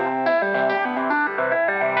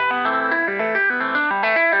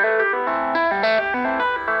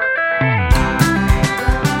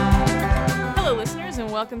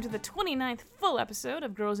welcome to the 29th full episode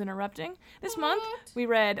of Girls Interrupting. This month, we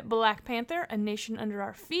read Black Panther, A Nation Under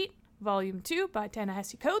Our Feet, Volume 2 by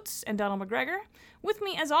Ta-Nehisi Coates and Donald McGregor. With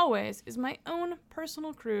me, as always, is my own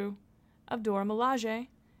personal crew of Dora Milaje.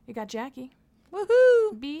 You got Jackie.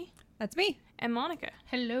 Woohoo! B. That's me. And Monica.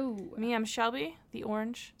 Hello. Me, I'm Shelby, the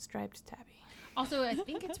orange striped tabby. Also, I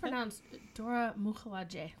think it's pronounced Dora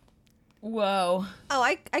Milaje. Whoa. Oh,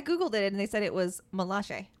 I Googled it and they said it was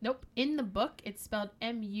Milaje. Nope. In the book, it's spelled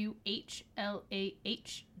Muhlahjay.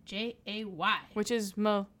 Which is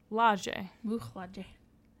Milaje. Milaje.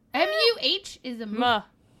 M-U-H is a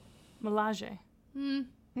Milaje.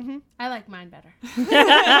 Mm-hmm. I like mine better.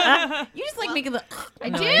 You just like making the I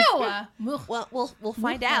do. Well, we'll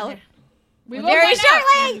find out. We will very find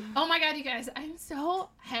shortly. out. Oh my god, you guys. I'm so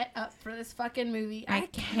het up for this fucking movie. I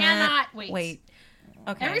cannot wait.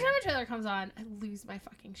 Okay. Every time a trailer comes on, I lose my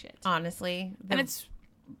fucking shit. Honestly. And it's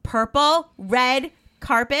purple, red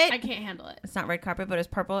carpet. I can't handle it. It's not red carpet, but it's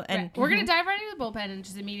purple. And We're going to dive right into the bullpen and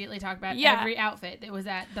just immediately talk about every outfit that was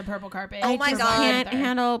at the purple carpet. Oh my God. I can't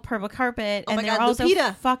handle purple carpet. Oh and my they're God, also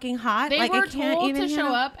Lupita. fucking hot. They like, were I can't told even to show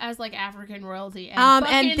handle... up as like African royalty. And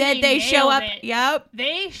and they show up. It. Yep.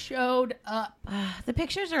 They showed up. The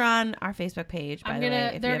pictures are on our Facebook page, by the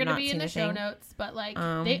way. They're gonna be in the show notes, but like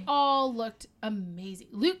they all looked amazing.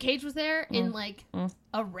 Luke Cage was there in like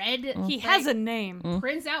a red. He has a name.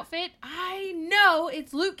 Prince outfit. I know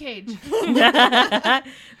it's Luke Cage.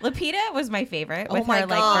 Lupita was my favorite with my her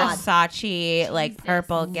like God. Versace like Jesus.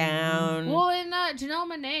 purple gown. Well, and Janelle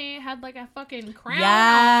Monáe had like a fucking crown.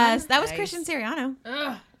 Yes, that was Nice. Christian Siriano.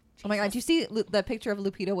 Ugh. Oh my God, did you see the picture of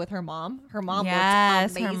Lupita with her mom? Her mom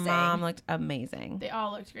Yes, looked amazing. her mom looked amazing. They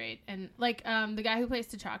all looked great, and like the guy who plays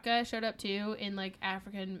T'Chaka showed up too in like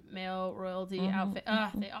African male royalty outfit.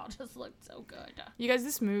 They all just looked so good. You guys,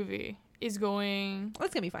 this movie is going... Oh,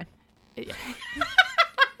 it's going to be fine.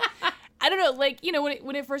 I don't know, like, you know,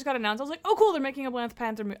 when it first got announced, I was like, oh, cool, they're making a Blanth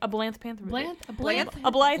Panther movie. A Blythe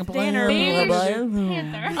Danner movie.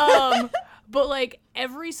 Panther. But, like,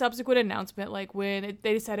 every subsequent announcement, like, when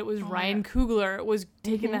they said it was Ryan Coogler was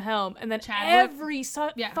taking the helm, and then Chadwick. every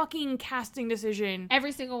fucking casting decision.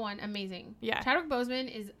 Every single one, amazing. Yeah. Chadwick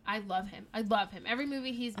Boseman I love him. I love him. Every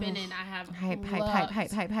movie he's been in, I have Hype No,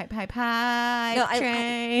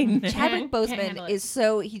 train. Chadwick Can't handle Boseman it. is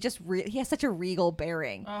so, he has such a regal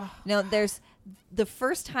bearing. Ugh. No, there's the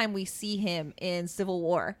first time we see him in Civil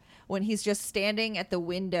War when he's just standing at the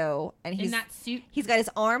window and in that suit. he's got his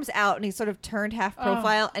arms out and he's sort of turned half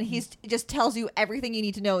profile and he just tells you everything you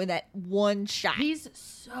need to know in that one shot. He's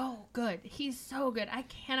so good. He's so good. I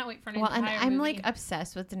cannot wait for an Well, entire and I'm movie. like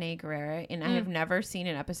obsessed with Danae Guerrera, and I have never seen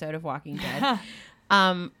an episode of Walking Dead.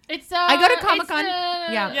 It's I go to it's Comic-Con.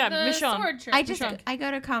 the- Yeah, the Michonne. sword shirt. I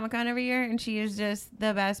go to Comic-Con every year, and she is just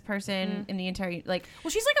the best person in the entire like.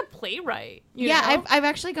 Well, she's like a playwright. You Yeah, know? I've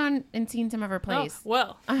actually gone and seen some of her Oh, plays.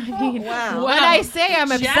 well. I mean, wow. when I say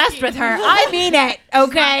I'm obsessed Jackie. with her, I mean it.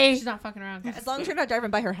 Okay. She's not fucking around. guys. As long as you're not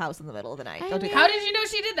driving by her house in the middle of the night. Don't do How that. did you know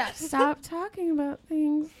she did that? Stop talking about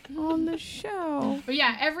things on the show. But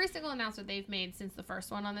yeah, every single announcement they've made since the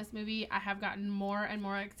first one on this movie, I have gotten more and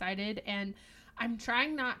more excited, and I'm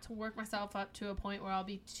trying not to work myself up to a point where I'll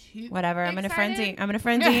be too Whatever. I'm in a excited. frenzy. I'm in a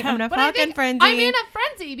frenzy. I'm in a But I fucking think frenzy. I'm in a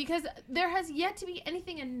frenzy because there has yet to be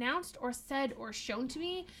anything announced or said or shown to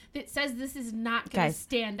me that says this is not going to Guys,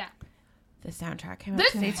 stand up. The soundtrack came out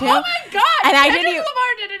This, today oh too. my god! And I Kendrick didn't even-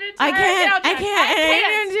 Lamar did an I entire can't. soundtrack. I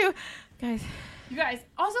can't. Do. Guys, You guys,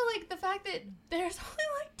 also like the fact that there's only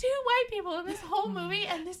like 2 white people in this whole movie,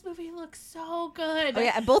 and this movie looks so good. Oh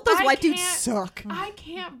yeah, and both those I white dudes can't- suck. I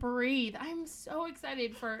can't breathe. I'm so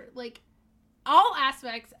excited for like all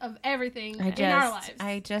aspects of everything in our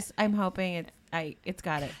lives. I'm hoping it's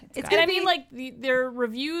got it. It's And I mean, like, their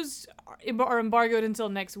reviews are embargoed until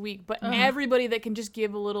next week, but everybody that can just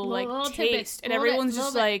give a little Little taste, tidbits, and little bit, everyone's little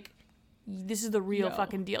just bit. like, this is the real No.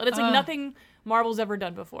 fucking deal. And it's like nothing Marvel's ever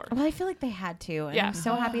done before. Well, I feel like they had to, and Yeah. I'm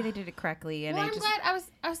so happy they did it correctly. And Well, I I'm just glad.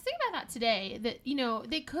 I was thinking about that today. That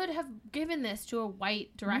they could have given this to a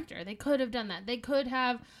white director. They could have done that. They could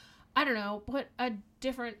have, I don't know, put a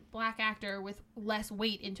different black actor with less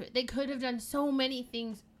weight into it. They could have done so many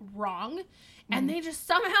things wrong, and they just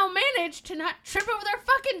somehow managed to not trip over their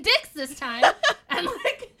fucking dicks this time. And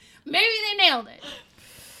like maybe they nailed it.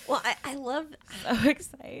 Well, I love. so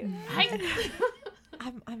excited.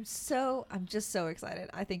 I'm just so excited.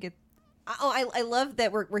 I think it. I love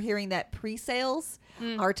that we're hearing that pre-sales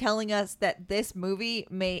are telling us that this movie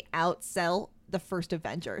may outsell the first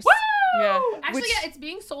Avengers. Yeah. Actually, Which- yeah, it's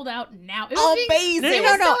being sold out now. It was Amazing. Being,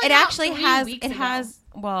 No. was selling It out actually 3 has. weeks It ago. has.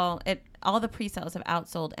 Well, all the pre-sales have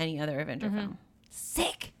outsold any other Avenger film.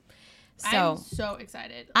 Sick. I'm so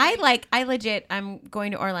excited. I legit, I'm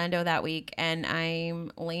going to Orlando that week and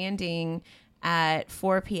I'm landing at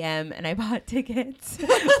 4 p.m. and I bought tickets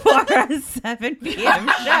for a 7 p.m.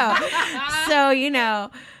 show.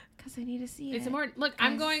 So, because I need to see It's it. important. Look,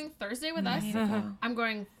 I'm going Thursday with us. Go. I'm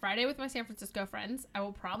going Friday with my San Francisco friends. I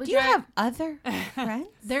will probably Do you drive. have other friends?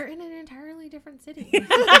 They're in an entirely different city. It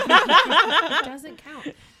doesn't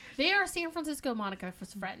count. They are San Francisco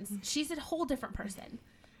Monica's friends. She's a whole different person.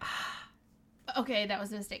 Okay, that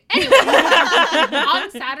was a mistake. Anyway, on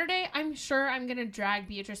Saturday, I'm sure I'm going to drag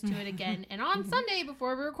Beatrice to it again. And on Sunday,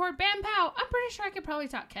 before we record Bam Pow, I'm pretty sure I could probably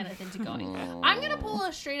talk Kenneth into going. I'm going to pull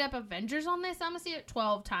a straight up Avengers on this. I'm going to see it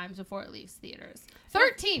 12 times before it leaves theaters.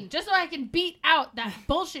 13, just so I can beat out that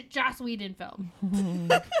bullshit Joss Whedon film.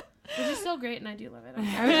 Which is still great, and I do love it.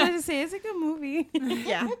 I was going to say, it's a good movie.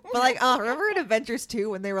 Yeah. But remember in Avengers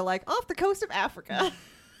 2 when they were like, off the coast of Africa?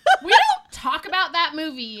 We don't talk about that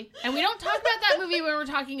movie, and we don't talk about that movie when we're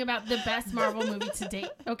talking about the best Marvel movie to date,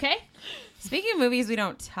 okay? Speaking of movies we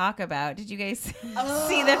don't talk about, did you guys see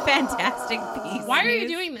the Fantastic Beasts? Why are you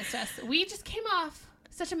news? doing this, Jess? We just came off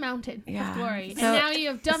such a mountain of glory, So- and now you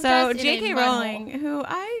have dumped So us in J.K. a mud Rowling, hole. who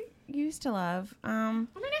I used to love, I mean,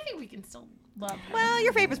 I think we can still love her. Well,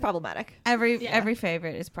 your favorite's problematic. every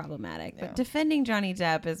favorite is problematic, Yeah. but defending Johnny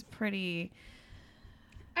Depp is pretty.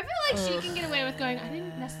 I feel like she can get away with going, I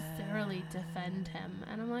didn't necessarily defend him.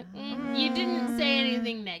 And I'm like, you didn't say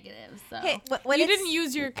anything negative, so. Hey, when You it's- didn't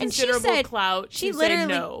use your And she considerable said- clout She to literally, say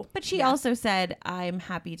no. but she also said, "I'm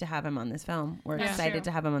happy to have him on this film. We're That's excited true.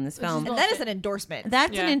 to have him on this Which is film." and that is an endorsement.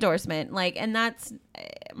 That's Yeah. an endorsement, and that's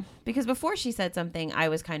because before she said something, I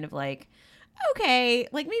was kind of like, okay,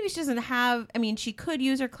 maybe she doesn't have. I mean, she could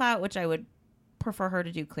use her clout, which I would prefer her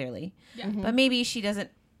to do clearly, Yeah. but maybe she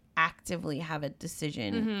doesn't actively have a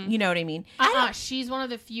decision. Mm-hmm. You know what I mean? She's one of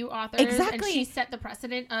the few authors, Exactly. and she set the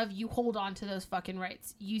precedent of you hold on to those fucking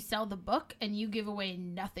rights. You sell the book, and you give away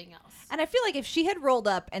nothing else. And I feel like if she had rolled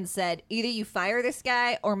up and said, either you fire this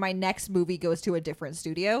guy or my next movie goes to a different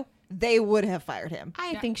studio, they would have fired him.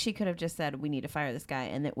 I think she could have just said, "We need to fire this guy,"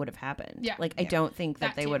 and it would have happened. Yeah. I don't think that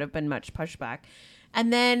That they too. would have been much pushback.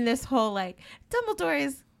 And then this whole Dumbledore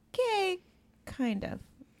is gay, kind of.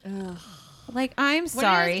 I'm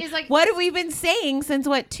sorry. is, like- what have we been saying since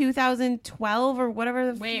 2012 or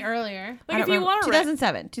whatever? Way earlier. Like, if you want to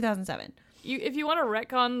 2007. if you want to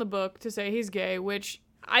retcon the book to say he's gay, which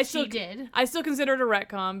I still did. I still consider it a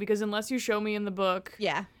retcon because unless you show me in the book,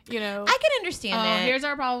 Yeah. you know, I can understand that. Here's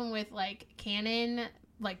our problem with canon,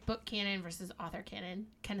 book canon versus author canon.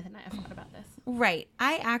 Kenneth and I have thought about this. Right.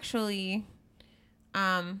 I actually,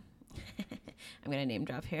 I'm gonna name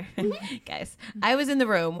drop here, guys. I was in the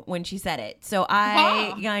room when she said it, so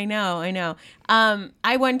Wow. I know.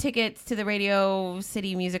 I won tickets to the Radio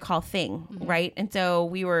City Music Hall thing, right? And so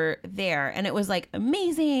we were there, and it was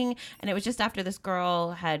amazing. And it was just after this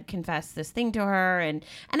girl had confessed this thing to her, and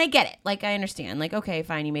I get it. I understand. Okay,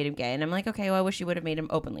 fine, you made him gay, and I'm like, okay, well, I wish you would have made him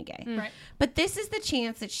openly gay. Right. But this is the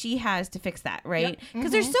chance that she has to fix that, right?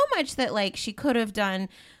 Because there's so much that she could have done,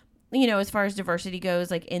 as far as diversity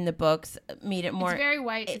goes, in the books, made it more. It's very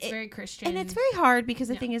white. It's very Christian. And it's very hard because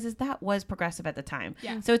the thing is that was progressive at the time.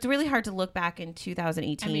 Yeah. So it's really hard to look back in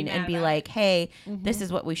 2018 mad and be about like, hey, this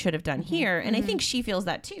is what we should have done here. And I think she feels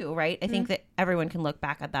that too, right? I think that everyone can look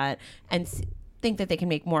back at that and think that they can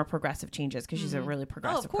make more progressive changes because she's a really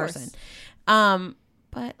progressive course. person.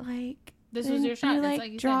 But This was your shot. You It's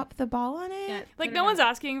like you drop the ball on it. Yeah, like put no it one's out.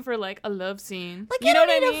 asking for a love scene. You know don't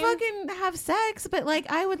what I need mean? to fucking have sex, but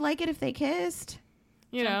I would like it if they kissed.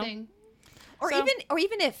 You know, Something. Or So-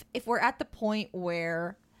 even if we're at the point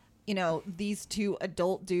where these two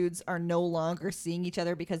adult dudes are no longer seeing each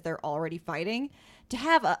other because they're already fighting, to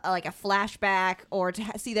have a flashback or to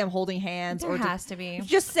see them holding hands There or has to be.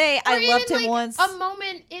 just say Or I loved even, him once. A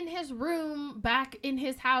moment in his room back in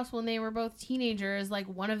his house when they were both teenagers,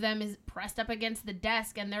 one of them is pressed up against the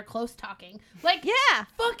desk and they're close talking. Yeah.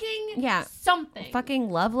 Fucking Yeah. something. Fucking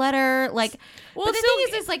love letter. Well, Well, the still-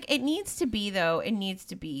 thing is it needs to be, though, it needs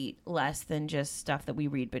to be less than just stuff that we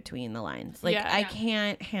read between the lines. Yeah. I Yeah.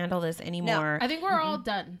 can't handle this anymore. I think we're all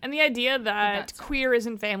done. and the idea that that's- queer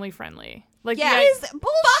isn't family friendly. Yeah. the, It's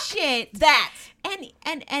bullshit. That.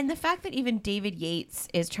 And the fact that even David Yates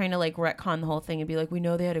is trying to retcon the whole thing and be like, we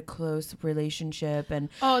know they had a close relationship and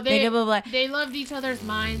Oh, they blah, blah, blah. they loved each other's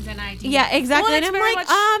minds and ideas. Yeah, exactly. Well, and it's I'm very like, much-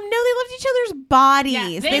 no, they loved each other's bodies.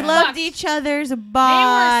 Yeah, they they loved fucked. each other's They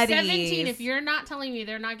bodies. were 17. If you're not telling me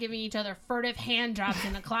they're not giving each other furtive hand jobs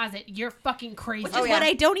in the closet, you're fucking crazy. Which is what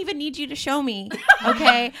I don't even need you to show me.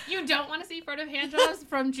 Okay. You don't want to see furtive hand jobs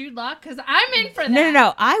from Jude Law? Because I'm in for that.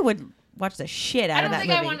 No. I would watch the shit out I of don't that think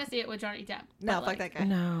movie. I want to see it with Johnny Depp. No, but, fuck that guy.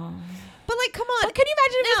 No. But like, come on. But can you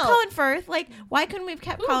imagine if it's No. Colin Firth? Like, why couldn't we have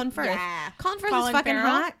kept Colin Firth? yeah. Colin Firth Colin is fucking Farrell?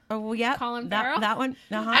 hot. Oh, well, yeah. Colin that, Farrell? That one.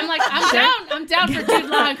 Uh-huh. I'm like, I'm down for Jude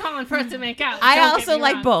Law and Colin Firth to make out. I Don't get also me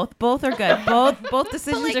like wrong. both. Both are good. Both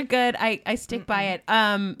decisions are good. I stick by it.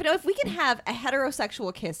 But no, if we can have a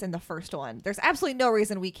heterosexual kiss in the first one, there's absolutely no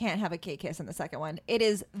reason we can't have a gay kiss in the second one. It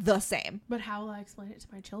is the same. But how will I explain it to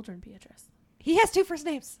my children, Beatrice? He has 2 first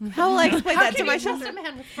names. How will I explain How that to can my you trust children? a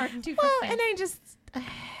man with two Well, first and names?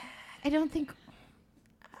 I don't think.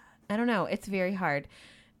 I don't know. It's very hard.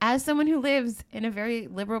 As someone who lives in a very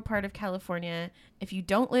liberal part of California, if you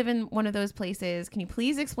don't live in one of those places, can you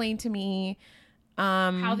please explain to me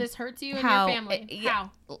How this hurts you and how- your family? yeah.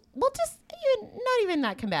 How? well, just not even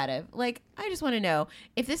that combative. Like, I just want to know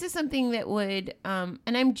if this is something that would, and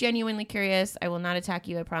I'm genuinely curious. I will not attack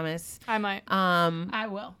you. I promise. I might. I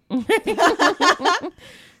will.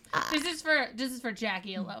 This is for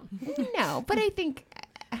Jackie alone. No, but I think,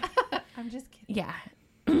 I'm just kidding. yeah.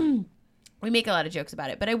 We make a lot of jokes about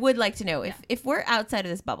it, but I would like to know if we're outside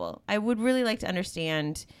of this bubble, I would really like to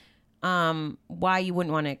understand why you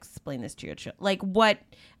wouldn't want to explain this to your child. Like, what?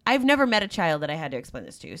 I've never met a child that I had to explain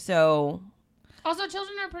this to. So Also,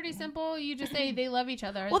 children are pretty simple. You just say they love each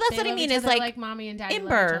other. Well, that's They what I love mean each is, other like, mommy and daddy love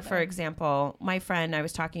each Ember, other. for example, my friend, I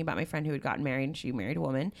was talking about my friend who had gotten married, and she married a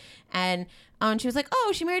woman, and she was like,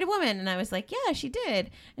 "Oh, she married a woman," and I was like, "Yeah, she did,"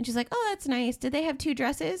 and she's like, "Oh, that's nice. Did they have 2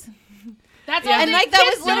 dresses?" That's Yeah. all And they- like that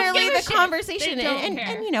kids was don't literally give a the shit. conversation, They don't and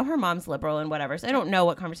care. you know, her mom's liberal and whatever, so I don't know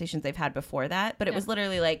what conversations they've had before that, but it was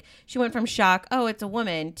literally like she went from shock, "Oh, it's a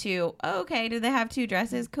woman," to, "Oh, okay, do they have 2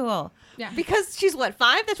 dresses? Cool." Yeah. Because she's what,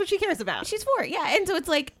 5? That's what she cares about. She's 4, yeah, and so it's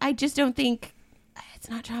like I just don't think it's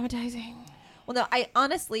not traumatizing. Well, no, I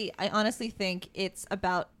honestly think it's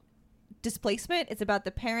about displacement. It's about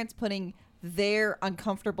the parents putting their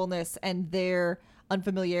uncomfortableness and their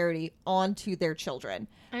unfamiliarity onto their children.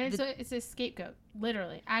 And it's a scapegoat,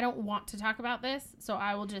 literally. I don't want to talk about this, so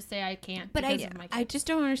I will just say I can't. But because of my I kids. just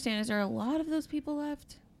don't understand. Is there a lot of those people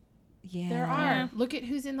left? Yeah. There are. Look at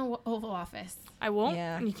who's in the Oval Office. I won't.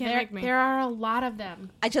 Yeah. You can't There, make me. there are a lot of them.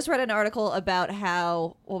 I just read an article about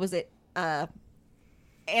how, what was it?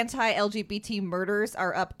 Anti-LGBT murders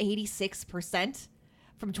are up 86%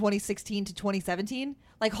 from 2016 to 2017.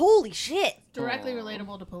 Like, holy shit. Directly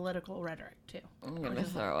relatable to political rhetoric, too. I'm gonna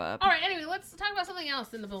throw up. All right, anyway, let's talk about something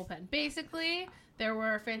else in the bullpen. Basically, there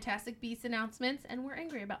were Fantastic Beasts announcements, and we're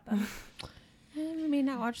angry about them. I may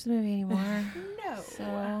not watch the movie anymore. No.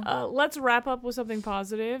 So Let's wrap up with something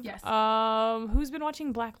positive. Yes. Who's been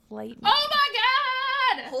watching Black Lightning? Oh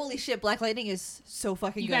my god! Holy shit, Black Lightning is so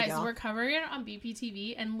fucking You good, guys, y'all. we're covering it on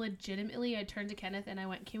BPTV, and legitimately, I turned to Kenneth and I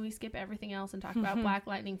went, "Can we skip everything else and talk about Black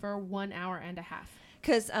Lightning for 1 hour and a half?"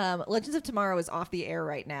 Because Legends of Tomorrow is off the air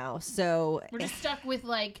right now, so We're just stuck with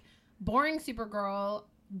like boring Supergirl,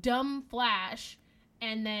 dumb Flash,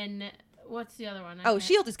 and then what's the other one? I oh, can't-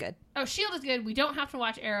 Shield is good. Oh, Shield is good. We don't have to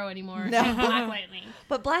watch Arrow anymore. No. And Black Lightning.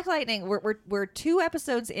 But Black Lightning, we're 2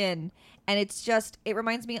 episodes in, and it's just, it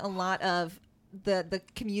reminds me a lot of the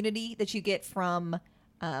community that you get from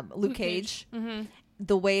Luke Cage. Mm-hmm.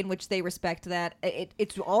 The way in which they respect that,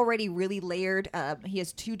 it's already really layered. He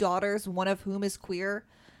has 2 daughters, one of whom is queer.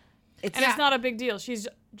 It's And it's not a big deal. She's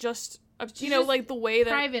just, She's you know, just like the way that.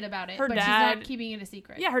 Private about it, her but she's dad- not keeping it a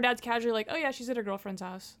secret. Yeah, her dad's casually like, oh yeah, she's at her girlfriend's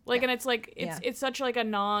house. Like, and it's like, it's such like a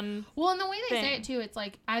non. Well, and the way they say thing. it too, it's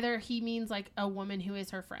like either he means like a woman who is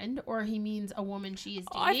her friend, or he means a woman she is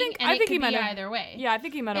dating. I think and it he could meant be a- either way. Yeah, I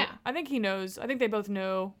think he meant. Yeah. I think he knows. I think they both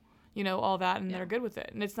know, you know, all that, and Yeah. they're good with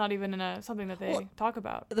it. And it's not even in a something that they Well, talk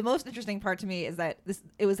about. the most interesting part to me is that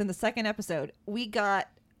it was in the second episode. We got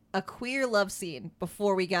a queer love scene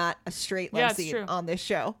before we got a straight love Yeah, it's scene true. on this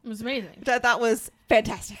show, It was amazing. which I thought was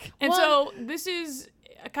fantastic. And Well- so this is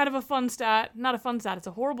a kind of a fun stat. Not a fun stat. It's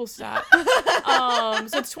a horrible stat.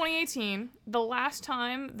 So it's 2018. The last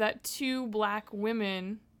time that 2 black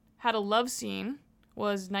women had a love scene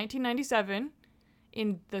was 1997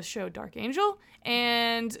 in the show Dark Angel,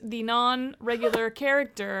 and the non-regular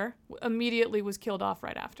character immediately was killed off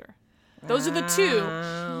right after. Those are the 2.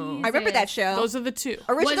 I remember that show. Those are the 2.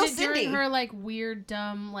 Original Was it Cindy. during her like weird,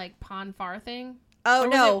 dumb, like Pon Far thing? Oh Or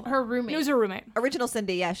was no, it her roommate. It was her roommate. original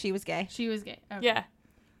Cindy. Yeah, she was gay. She was gay. Okay. Yeah.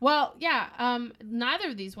 Well, yeah. Neither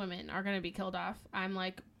of these women are going to be killed off. I'm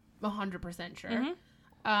like 100% sure.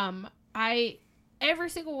 Mhm. Every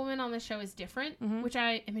single woman on this show is different, which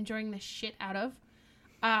I am enjoying the shit out of.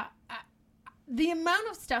 The amount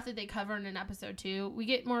of stuff that they cover in an episode 2, we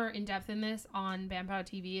get more in depth in this on Bampow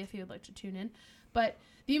TV if you would like to tune in. But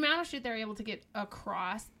the amount of shit they're able to get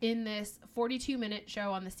across in this 42-minute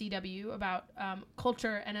show on the CW about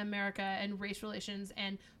culture and America and race relations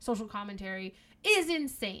and social commentary is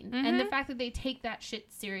insane. And the fact that they take that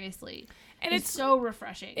shit seriously and it's so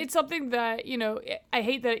refreshing. It's something that, you know, I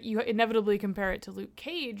hate that you inevitably compare it to Luke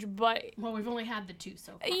Cage, but... Well, we've only had the 2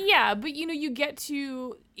 so far. Yeah, but, you know, you get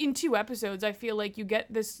to... In 2 episodes, I feel like you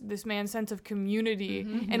get this man's sense of community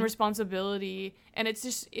and responsibility, and it's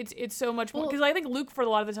just... It's so much more... Because I think Luke, for a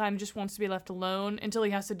lot of the time, just wants to be left alone until he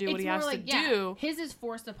has to do what he has to do. His is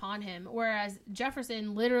forced upon him, whereas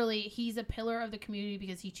Jefferson, literally, he's a pillar of the community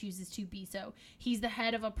because he chooses to be so. He's the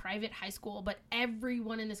head of a private high school, but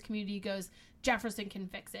everyone in this community goes, Jefferson can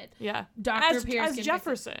fix it. Yeah. Dr. Pierce as can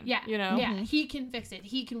Jefferson, fix it. Yeah. You know? Yeah. He can fix it.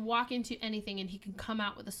 He can walk into anything and he can come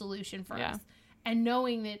out with a solution for us. And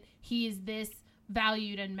knowing that he is this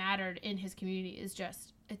valued and mattered in his community is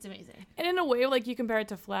just, it's amazing. And in a way, like, you compare it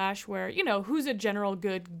to Flash, where, you know, who's a general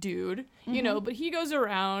good dude, you know, but he goes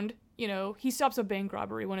around, you know, he stops a bank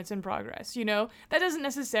robbery when it's in progress, you know? That doesn't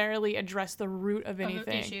necessarily address the root of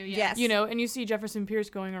anything. Issue, Yes. You know, and you see Jefferson Pierce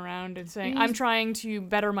going around and saying, I'm trying to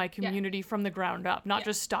better my community from the ground up, not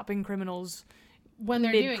just stopping criminals when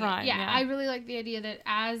they're doing crime. it. Yeah, I really like the idea that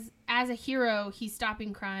as a hero, he's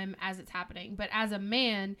stopping crime as it's happening. But as a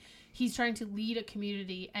man, he's trying to lead a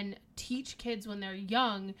community and teach kids when they're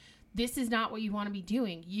young, this is not what you want to be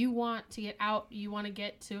doing. You want to get out. You want to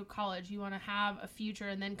get to college. You want to have a future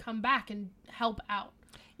and then come back and help out.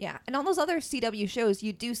 Yeah. And on those other CW shows,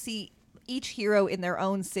 you do see each hero in their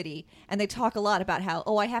own city. And they talk a lot about how,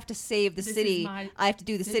 I have to save the city. I have to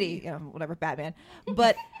do the city. You know, whatever, Batman.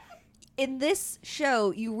 But in this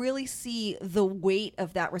show, you really see the weight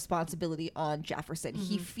of that responsibility on Jefferson.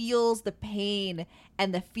 He feels the pain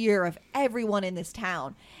and the fear of everyone in this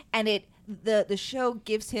town. And the show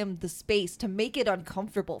gives him the space to make it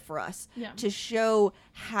uncomfortable for us, to show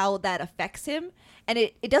how that affects him. And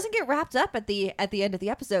it doesn't get wrapped up at the end of the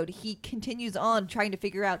episode. He continues on trying to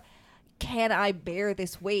figure out, can I bear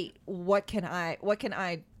this weight? What can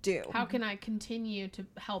I do? How can I continue to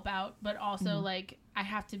help out, but also like I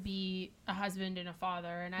have to be a husband and a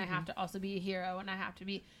father, and I have to also be a hero, and I have to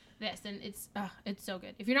be this, and it's so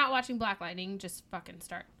good. If you're not watching Black Lightning, just fucking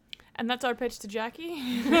start. And that's our pitch to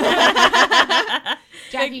Jackie.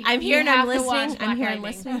 Jackie, I'm here and I'm listening. I'm here and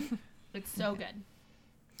listening. It's so good.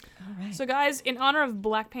 All right. So, guys, in honor of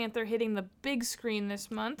Black Panther hitting the big screen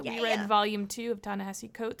this month, we read Volume 2 of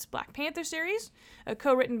Ta-Nehisi Coates' Black Panther series,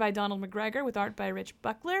 co-written by Donald McGregor with art by Rich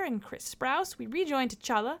Buckler and Chris Sprouse. We rejoin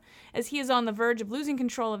T'Challa as he is on the verge of losing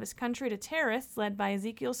control of his country to terrorists led by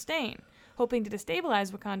Ezekiel Stane, hoping to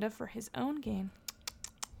destabilize Wakanda for his own gain.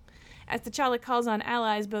 As T'Challa calls on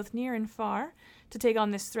allies both near and far to take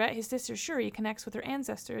on this threat, his sister Shuri connects with her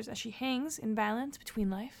ancestors as she hangs in balance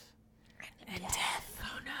between life and death.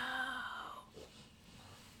 Oh no.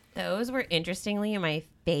 Those were interestingly my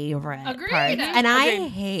favorite Agreed. parts. And I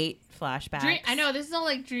hate flashbacks. I know, this is all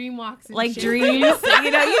like dream walks and like shit. dreams. you know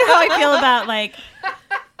how I feel about like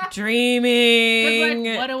dreaming.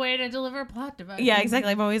 Like, what a way to deliver plot devices. Yeah,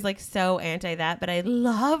 exactly. I'm always like so anti that, but I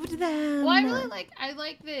loved them. Well, I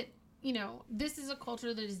like that, you know, this is a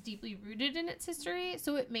culture that is deeply rooted in its history,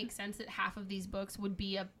 so it makes sense that half of these books would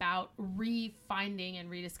be about refinding and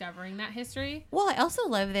rediscovering that history. Well, I also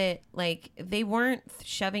love that, like, they weren't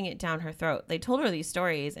shoving it down her throat. They told her these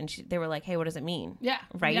stories, and they were like, hey, what does it mean? Yeah.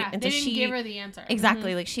 Right? Yeah, and they so didn't give her the answer.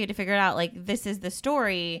 Exactly. Like, she had to figure it out. Like, this is the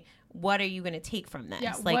story. What are you going to take from this?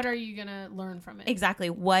 Yeah, like, what are you going to learn from it? Exactly.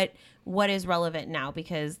 What is relevant now?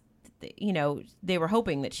 Because you know, they were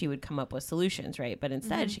hoping that she would come up with solutions, right? But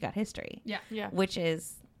instead, she got history. Yeah. Which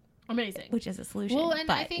is amazing. Which is a solution. Well, and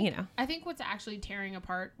but, I think, you know. I think what's actually tearing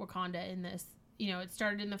apart Wakanda in this, you know, it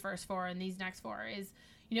started in the first 4 and these next 4 is,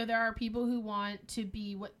 you know, there are people who want to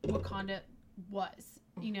be what Wakanda was,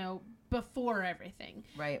 you know, before everything.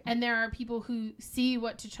 Right. And there are people who see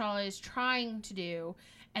what T'Challa is trying to do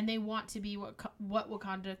and they want to be what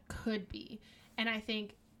Wakanda could be. And I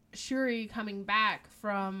think Shuri coming back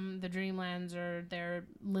from the Dreamlands or their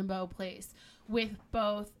limbo place with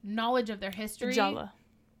both knowledge of their history. T'Challa.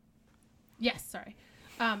 Yes, sorry.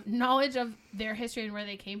 Knowledge of their history and where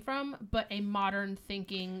they came from, but a modern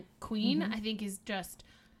thinking queen, I think is just,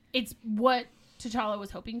 it's what T'Challa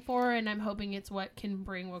was hoping for, and I'm hoping it's what can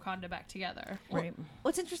bring Wakanda back together. Right.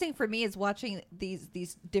 What's interesting for me is watching these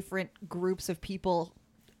different groups of people,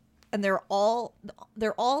 and they're all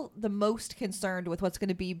the most concerned with what's going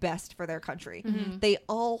to be best for their country. Mm-hmm. They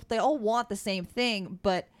all want the same thing,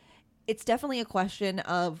 but it's definitely a question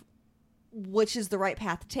of which is the right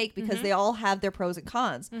path to take, because they all have their pros and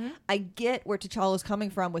cons. I get where T'Challa's coming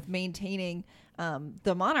from with maintaining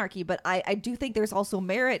the monarchy, but I do think there's also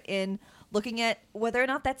merit in looking at whether or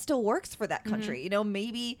not that still works for that country. You know,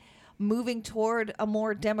 maybe moving toward a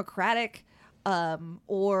more democratic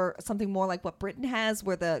or something more like what Britain has,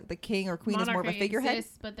 where the king or queen is more of a figurehead.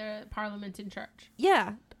 Exists, but the parliament's in charge.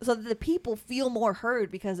 Yeah, so that the people feel more heard,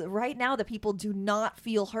 because right now the people do not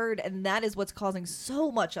feel heard, and that is what's causing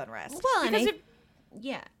so much unrest. Well, and Because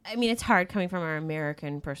yeah, I mean, it's hard coming from our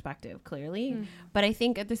American perspective, clearly. But I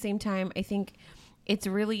think at the same time, I think it's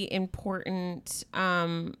really important,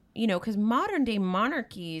 you know, because modern day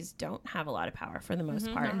monarchies don't have a lot of power for the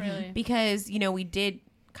most part. Not really. Because, you know, we did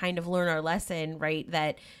kind of learn our lesson, right?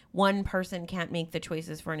 That one person can't make the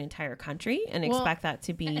choices for an entire country and expect that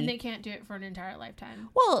to be. And they can't do it for an entire lifetime.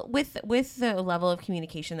 Well, with the level of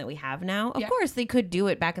communication that we have now, of course they could do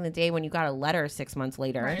it back in the day when you got a letter 6 months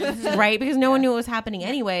later, right? Because no one knew what was happening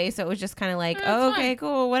anyway, so it was just kind of like, oh, okay,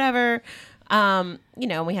 cool, whatever. You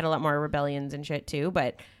know, we had a lot more rebellions and shit too,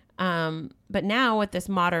 but now with this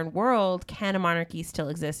modern world, can a monarchy still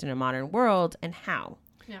exist in a modern world, and how?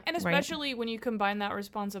 Yeah. And especially when you combine that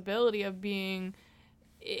responsibility of being,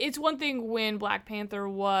 it's one thing when Black Panther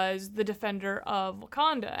was the defender of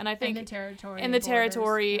Wakanda, and I think And the territory. and the borders.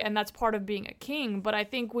 territory, and that's part of being a king. But I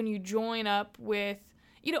think when you join up with,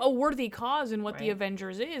 you know, a worthy cause in what the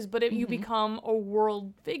Avengers is, but you become a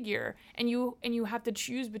world figure, and you have to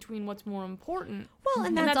choose between what's more important. Well,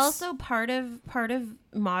 and that's also part of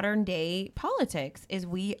modern day politics, is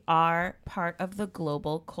we are part of the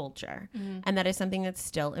global culture, and that is something that's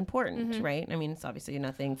still important, right? I mean, it's obviously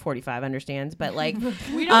nothing 45 understands, but like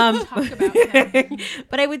We don't talk about that.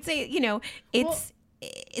 but I would say, you know, it's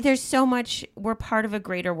there's so much. We're part of a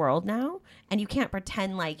greater world now, and you can't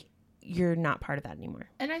pretend like you're not part of that anymore.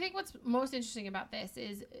 And I think what's most interesting about this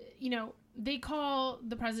is, you know, they call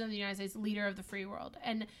the president of the United States leader of the free world,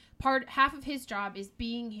 and half of his job is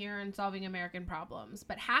being here and solving American problems,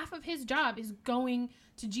 but half of his job is going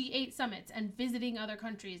to G8 summits and visiting other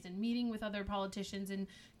countries and meeting with other politicians and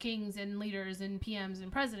kings and leaders and PMs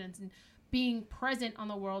and presidents and being present on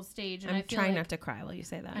the world stage. And I'm I feel trying like, not to cry while you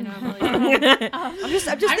say that. I know I'm really I'm just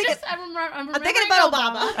thinking. I'm thinking about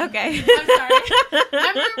Obama. Okay. I'm sorry.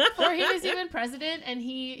 I remember before he was even president, and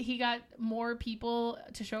he got more people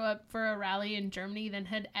to show up for a rally in Germany than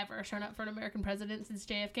had ever shown up for an American president since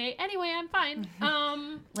JFK. Anyway, I'm fine.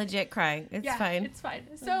 Legit cry. It's fine. It's fine.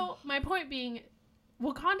 So my point being,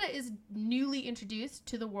 Wakanda is newly introduced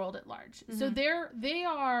to the world at large. So they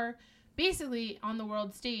are basically on the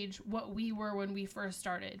world stage what we were when we first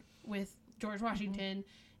started with George Washington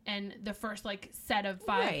and the first like set of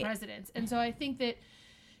 5 presidents. And so I think that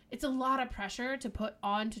it's a lot of pressure to put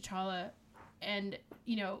on T'Challa, and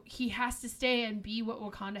you know, he has to stay and be what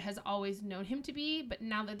Wakanda has always known him to be, but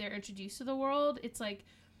now that they're introduced to the world, it's like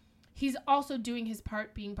he's also doing his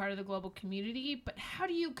part being part of the global community, but how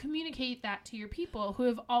do you communicate that to your people who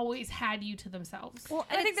have always had you to themselves? Well,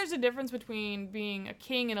 and I think there's a difference between being a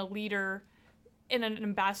king and a leader and an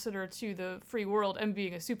ambassador to the free world and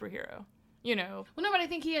being a superhero, you know? Well, no, but I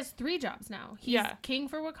think he has 3 jobs now. He's Yeah. king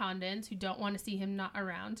for Wakandans who don't want to see him not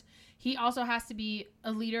around. He also has to be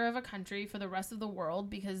a leader of a country for the rest of the world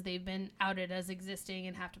because they've been outed as existing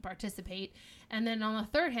and have to participate. And then on the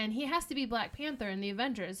third hand, he has to be Black Panther in the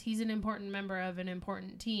Avengers. He's an important member of an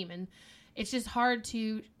important team. And it's just hard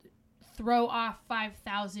to throw off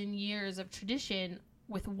 5,000 years of tradition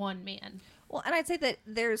with one man. Well, and I'd say that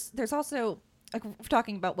there's also, like, we're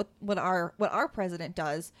talking about what our president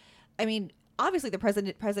does. I mean, obviously the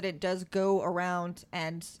president does go around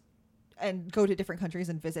and go to different countries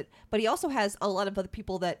and visit, but he also has a lot of other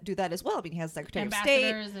people that do that as well. I mean, he has Secretary of State,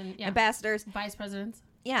 Ambassadors and ambassadors, vice presidents.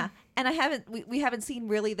 yeah. And we haven't seen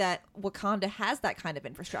really that Wakanda has that kind of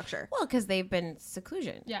infrastructure. Well, because they've been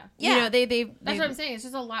seclusion. Yeah. You know, That's they've what I'm saying. It's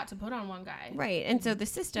just a lot to put on one guy. right. And so the He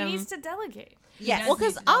system. needs to delegate. Yes. Well,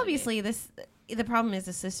 does because need to delegate. obviously the problem is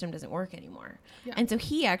the system doesn't work anymore. Yeah. And so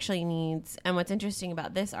he actually needs, and what's interesting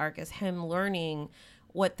about this arc is him learning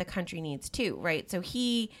what the country needs too, right? So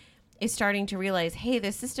he is starting to realize, hey,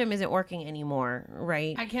 the system isn't working anymore,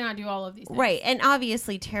 right? I cannot do all of these things. Right. And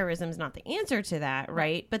obviously terrorism is not the answer to that,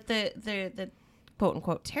 right? But the quote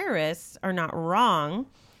unquote terrorists are not wrong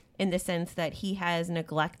in the sense that he has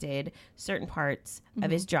neglected certain parts of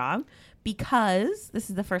his job, because this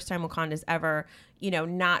is the first time Wakanda's ever, you know,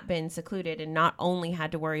 not been secluded and not only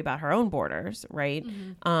had to worry about her own borders, right?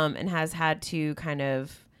 And has had to kind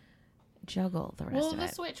of, juggle the rest Well, of the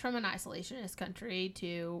it. switch from an isolationist country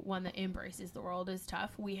to one that embraces the world is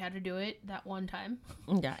tough. We had to do it that one time.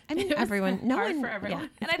 Yeah, I mean It was everyone. No hard one for everyone. Yeah,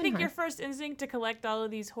 And it's I been think hard. your first instinct to collect all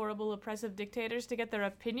of these horrible, oppressive dictators to get their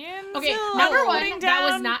opinions. Okay, No. number one, Putting that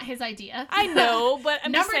was down- not his idea. I know, but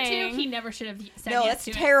I'm Number just two, saying. he never should have said No, yes that's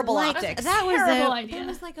to terrible it. optics. That was Terrible a, idea. That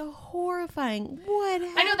was like a horrifying. What?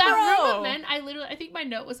 I know that Bro. room of men. I think my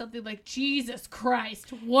note was something like, "Jesus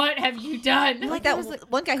Christ, what have you done?" Like that was like,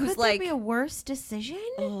 one guy Could who's there like, be a worse decision?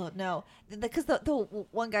 oh no, because the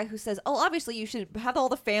one guy who says, oh, obviously you should have all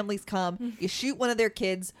the families come, you shoot one of their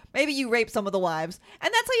kids, maybe you rape some of the wives,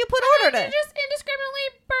 and that's how you put order You to it. just indiscriminately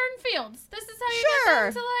burn fields. This is how you Sure.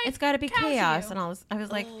 get them to like. It's got to be couch chaos, you. and I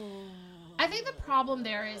was like, I think the problem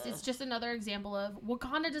there is it's just another example of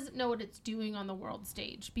Wakanda doesn't know what it's doing on the world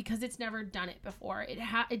stage because it's never done it before.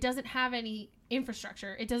 It doesn't have any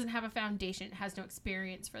infrastructure. It doesn't have a foundation. It has no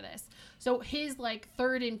experience for this. So his like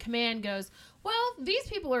third in command goes, well, these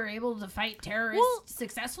people are able to fight terrorists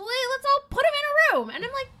successfully. Let's all put them in a room. And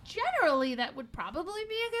I'm like, generally that would probably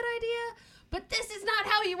be a good idea, but this is not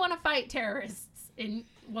how you want to fight terrorists in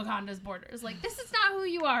Wakanda's borders. Like, this is not who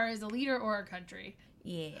you are as a leader or a country.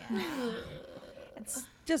 yeah. It's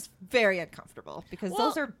just very uncomfortable because Well,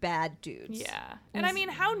 those are bad dudes. Yeah. And I mean,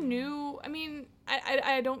 how new? I mean,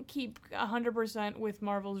 I don't keep 100% with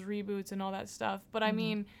Marvel's reboots and all that stuff, but I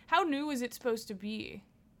mean, how new is it supposed to be?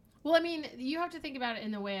 Well, I mean, you have to think about it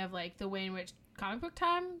in the way of like the way in which comic book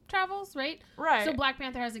time travels, right? Right. So Black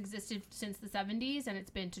Panther has existed since the 70s, and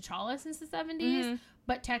it's been T'Challa since the 70s. Mhm.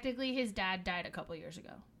 But technically, his dad died a couple years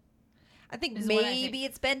ago. I think Is what I maybe think.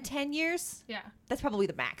 it's been 10 years. Yeah. That's probably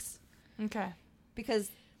the max. Okay. Because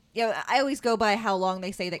I always go by how long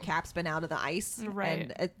they say that Cap's been out of the ice. Right.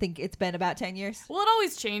 And I think it's been about 10 years. Well, it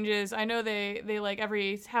always changes. I know they like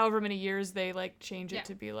every however many years they like change it Yeah.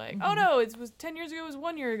 to be like, oh no, it was 10 years ago was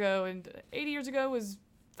 1 year ago, and 80 years ago was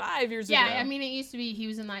 5 years ago. Yeah, I mean, it used to be he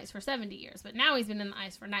was in the ice for 70 years, but now he's been in the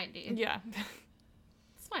ice for 90. yeah.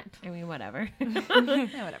 It's fine. I mean, whatever. Yeah,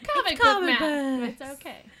 whatever. Comic book comic math. books. It's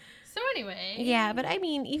okay. So anyway. Yeah, but I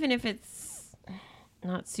mean, even if it's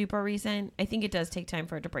not super recent, I think it does take time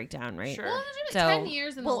for it to break down, right? Sure. Well, So- 10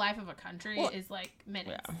 years in Well- the life of a country well, is like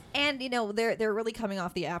minutes. Yeah. And, they're really coming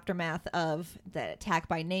off the aftermath of the attack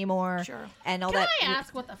by Namor. Sure. And all Can that. I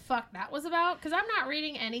ask what the fuck that was about? Because I'm not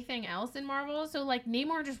reading anything else in Marvel. So, like,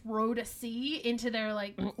 Namor just rode a sea into their,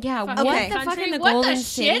 like, Yeah, fucking what Okay. the fuck country? in the What the Golden shit?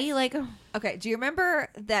 City? Like, Okay, do you remember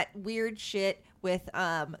that weird shit with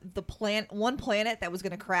the one planet that was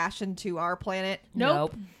going to crash into our planet?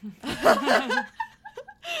 Nope.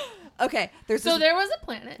 Okay, there's So this, there was a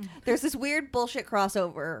planet. there's this weird bullshit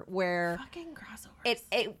crossover where Fucking crossovers.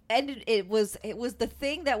 it ended. It was the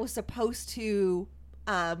thing that was supposed to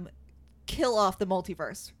kill off the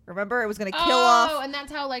multiverse. Remember, it was going to kill off. and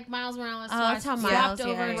that's how, like, Miles Morales Oh, that's how Miles, swapped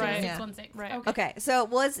over yeah, into yeah, the yeah. 616. Right. Okay. Okay, so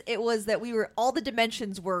it was that all the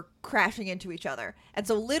dimensions were crashing into each other, and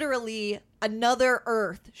so literally another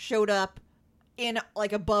Earth showed up in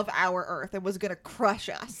like above our Earth and was gonna crush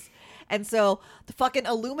us, and so the fucking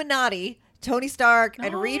Illuminati, Tony Stark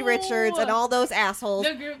and Reed No. Richards and all those assholes.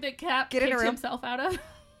 The group that Cap Get in a kicked room. himself out of.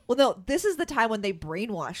 Well, no, this is the time when they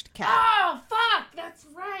brainwashed Cap. Oh, fuck. That's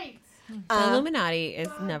right. the Illuminati is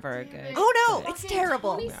God never damn good. it. Oh no, Fucking it's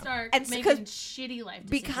terrible. Tony Stark And making 'cause- shitty life decisions.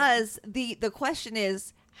 Because the question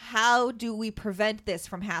is, how do we prevent this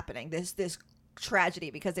from happening? This tragedy,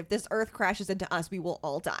 because if this Earth crashes into us, we will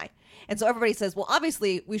all die. And so everybody says, well,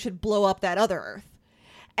 obviously we should blow up that other Earth.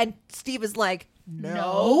 And Steve is like,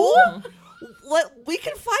 no. We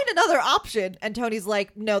can find another option. And Tony's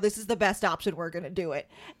like, no, this is the best option. We're gonna do it.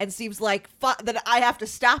 And Steve's like, that I have to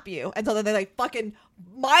stop you. And so then they like fucking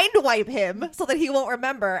mind wipe him so that he won't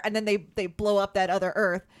remember. And then they blow up that other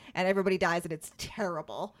Earth, and everybody dies, and it's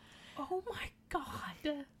terrible. Oh my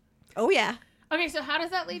god. Oh yeah. Okay, so how does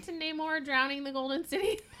that lead to Namor drowning the Golden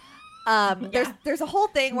City? There's a whole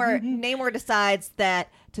thing where Namor decides that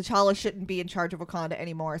T'Challa shouldn't be in charge of Wakanda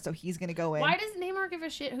anymore, so he's gonna go in. Why does Namor give a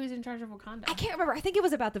shit who's in charge of Wakanda? I can't remember. I think it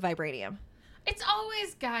was about the vibranium. It's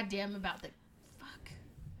always goddamn about the fuck.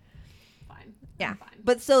 Fine. Yeah. I'm fine.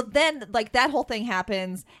 But so then like that whole thing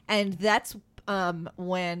happens, and that's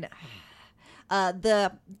when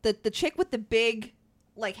the chick with the big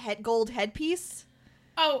like gold headpiece.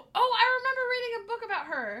 Oh, I remember reading a book about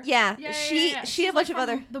her. Yeah, she and She's a bunch like of from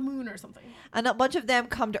other the moon or something. and a bunch of them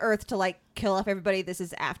come to Earth to like kill off everybody. This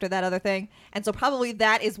is after that other thing, and so probably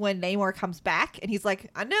that is when Namor comes back, and he's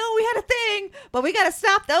like, "I know we had a thing, but we gotta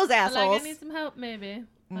stop those Like, assholes." I need some help, maybe.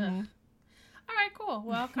 Mhm. Ugh. All right, cool.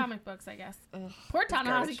 Well, comic books, I guess. Ugh, Poor it's Ta-Nehisi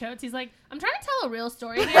garbage. Coates. He's like, I'm trying to tell a real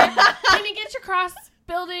story here. Can you get your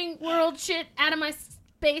cross-building world shit out of my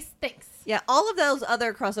Base, thanks. Yeah, all of those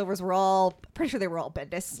other crossovers were all, pretty sure they were all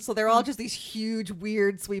Bendis. So they're all just these huge,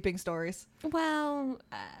 weird, sweeping stories. Well,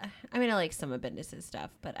 I mean, I like some of Bendis'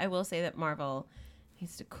 stuff, but I will say that Marvel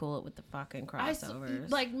needs to cool it with the fucking crossovers.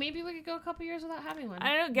 Like, maybe we could go a couple years without having one.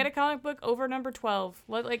 I don't know. Get a comic book over number 12.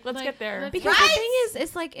 Let's get there. because the thing is,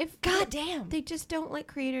 it's like if God damn. they just don't let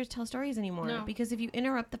creators tell stories anymore. No. Because if you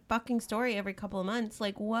interrupt the fucking story every couple of months,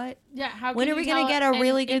 like what? Yeah, how When can are we you gonna tell get a an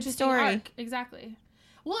really good interesting story? arc? Exactly.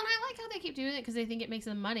 Well, and I like how they keep doing it because they think it makes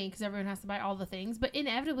them money because everyone has to buy all the things. But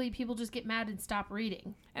inevitably, people just get mad and stop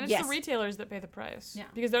reading. And it's Yes. the retailers that pay the price. Yeah.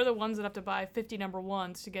 Because they're the ones that have to buy 50 number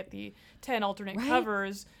ones to get the 10 alternate Right.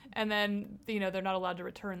 covers, and then, they're not allowed to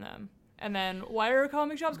return them. And then, why are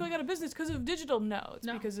comic shops going out of business? Because of digital? No, it's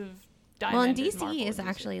No. because of Diamond. Well, and Marvel DC is and DC.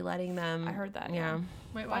 actually letting them. I heard that, Yeah.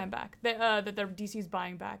 Wait, Buy what? them back. that their DC's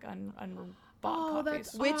buying back unbought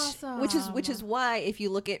copies. that's Which is why if you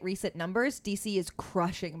look at recent numbers, DC is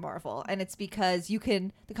crushing Marvel, and it's because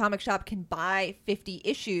the comic shop can buy 50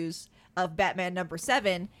 issues of Batman number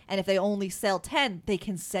 7, and if they only sell 10, they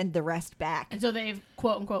can send the rest back. And so they've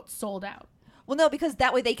quote unquote sold out. Well, no, because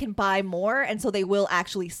that way they can buy more, and so they will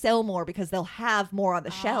actually sell more because they'll have more on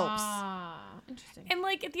the shelves. Ah, interesting. And,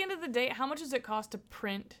 at the end of the day, how much does it cost to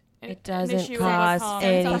print It an doesn't issue of a cost comic?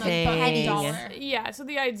 anything. $1. Yeah, so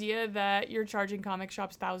the idea that you're charging comic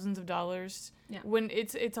shops thousands of dollars Yeah. when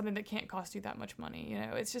it's something that can't cost you that much money,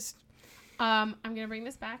 it's just I'm gonna bring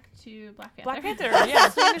this back to Black Panther. Black Panther. Yeah,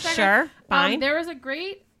 Just wait a second. Sure, fine. There was a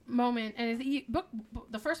great moment, and it's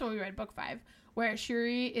the first one we read, book 5, where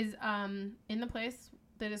Shuri is in the place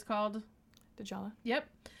that is called T'Challa. Yep.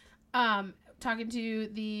 Talking to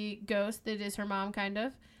the ghost that is her mom, kind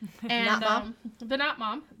of. And Not mom? The not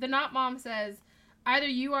mom. The not mom says, either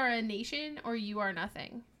you are a nation or you are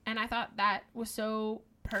nothing. And I thought that was so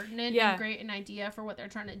pertinent Yeah. and great an idea for what they're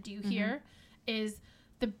trying to do here is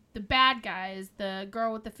the bad guys, the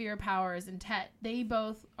girl with the fear powers and Tet, they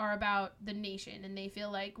both are about the nation, and they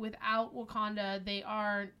feel like without Wakanda, they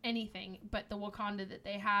aren't anything, but the Wakanda that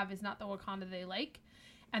they have is not the Wakanda they like.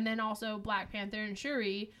 And then also Black Panther and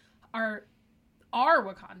Shuri are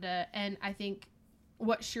Wakanda, and I think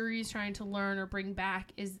what Shuri's trying to learn or bring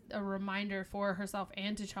back is a reminder for herself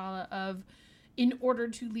and T'Challa of, in order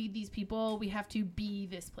to lead these people, we have to be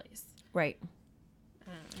this place. Right.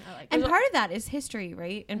 I like And it. part of that is history,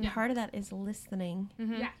 right? And Yeah. part of that is listening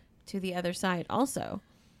Yeah. to the other side also.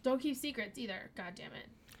 Don't keep secrets either. God damn it.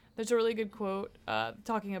 There's a really good quote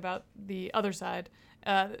talking about the other side.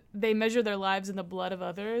 They measure their lives in the blood of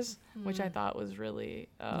others, which I thought was really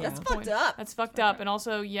That's the fucked point. up. That's fucked up, and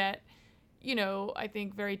also yet, I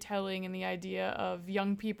think very telling in the idea of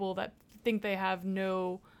young people that think they have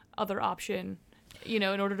no other option, in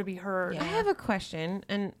order to be heard. Yeah. I have a question,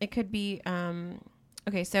 and it could be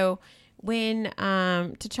okay. So when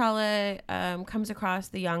T'Challa comes across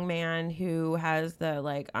the young man who has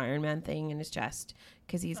the Iron Man thing in his chest,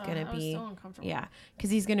 because he's gonna That was be so uncomfortable. because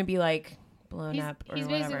he's gonna be blown up or He's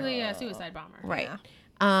whatever. basically a suicide bomber. Right.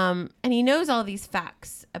 Yeah. And he knows all these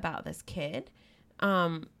facts about this kid.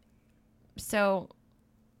 So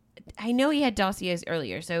I know he had dossiers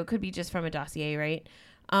earlier, so it could be just from a dossier, right?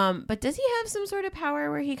 But does he have some sort of power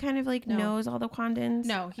where he kind of No. knows all the Wakandans?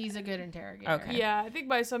 No, he's a good interrogator. Okay. Yeah, I think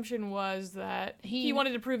my assumption was that he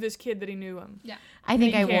wanted to prove this kid that he knew him. Yeah. I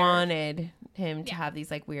think He I cared. wanted him to Yeah. have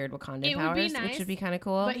these weird Wakandan It would powers, be which nice, would be kind of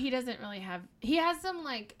cool. But he doesn't really have. He has some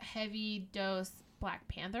heavy dose Black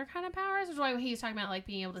Panther kind of powers, which is why he was talking about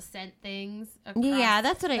being able to scent things. Across, yeah,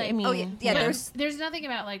 that's what I mean. Oh, yeah, But there's there's nothing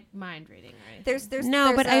about mind reading or anything. there's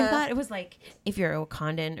no, but I a- thought it was if you're a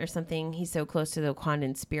Wakandan or something, he's so close to the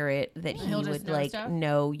Wakandan spirit that he He'll just would know stuff?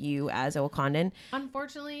 know you as a Wakandan.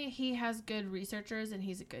 Unfortunately, he has good researchers and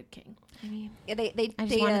he's a good king. I mean, yeah, they I just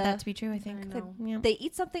they, wanted that to be true. I I think. know. Yeah. they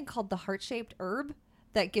eat something called the heart-shaped herb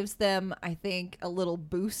that gives them, I think, a little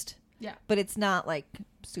boost. Yeah. But it's not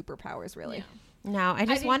superpowers really. Yeah. No, I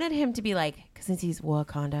just think- wanted him to be cause since he's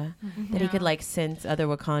Wakanda, that he could Yeah. sense other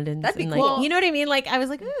Wakandans. That'd be and, cool. You know what I mean? I was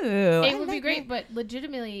like, ooh. It I would be like great, but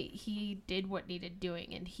legitimately, he did what needed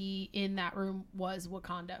doing, and he in that room was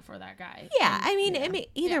Wakanda for that guy. Yeah, And- I mean,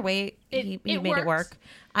 either Yeah. way, he It made it works. work.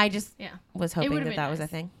 I just Yeah. was It hoping would've that been that was a nice.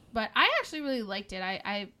 thing. But I actually really liked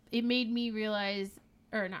it. It made me realize,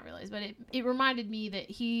 or not realize, but it reminded me that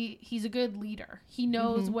he's a good leader. He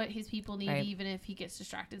knows what his people need, Right. even if he gets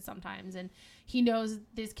distracted sometimes, and he knows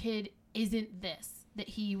this kid isn't this, that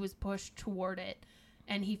he was pushed toward it,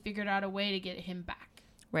 and he figured out a way to get him back.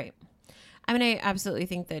 Right. I mean, I absolutely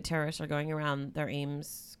think that terrorists are going around their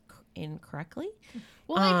aims incorrectly.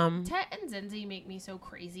 Well, like, Tet and Zenzi make me so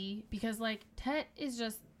crazy because, like, Tet is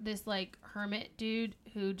just this, like, hermit dude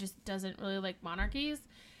who just doesn't really like monarchies.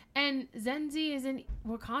 And Zenzi is in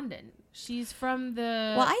Wakandan. She's from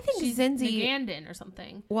the... Well, I think she's Zenzi... Ugandan or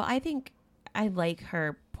something. Well, I think I like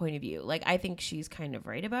her point of view. Like, I think she's kind of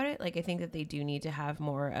right about it. Like, I think that they do need to have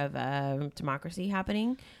more of a democracy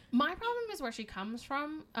happening. My problem is where she comes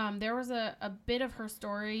from. There was a bit of her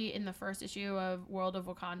story in the first issue of World of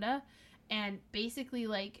Wakanda. And basically,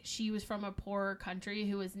 like, she was from a poorer country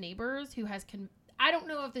who was neighbors, who has... I don't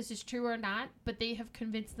know if this is true or not, but they have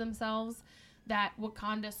convinced themselves that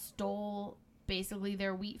Wakanda stole basically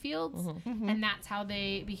their wheat fields. And that's how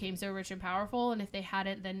they became so rich and powerful. And if they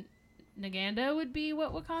hadn't, then Naganda would be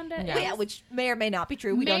what Wakanda is. Yeah, which may or may not be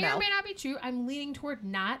true. We don't know. May or may not be true. I'm leaning toward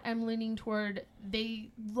not. I'm leaning toward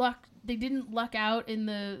they didn't luck out in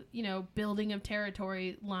the, building of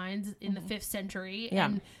territory lines in the 5th century. Yeah.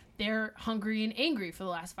 And they're hungry and angry for the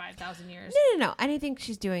last 5,000 years. No. And I think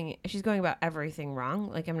she's going about everything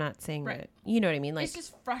wrong. Like, I'm not saying Right. that, you know what I mean? Like, it's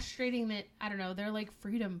just frustrating that, I don't know, they're like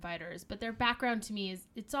freedom fighters, but their background to me is,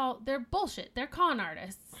 they're bullshit. They're con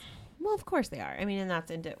artists. well, of course they are. I mean, and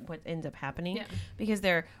that's what ends up happening because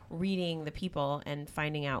they're reading the people and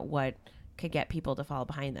finding out what could get people to fall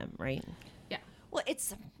behind them, right? Yeah. Well,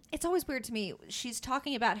 it's always weird to me. She's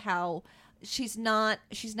talking about how she's not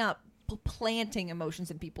planting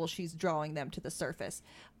emotions in people, she's drawing them to the surface.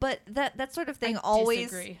 But that sort of thing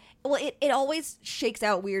disagree. It always shakes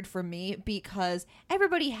out weird for me because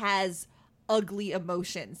everybody has ugly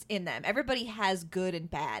emotions in them. Everybody has good and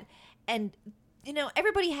bad. And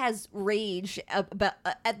everybody has rage about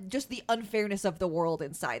at just the unfairness of the world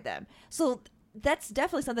inside them. So that's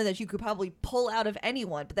definitely something that you could probably pull out of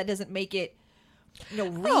anyone, but that doesn't make it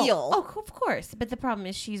real. Oh, of course. But the problem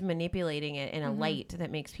is she's manipulating it in a light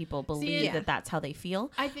that makes people believe that that's how they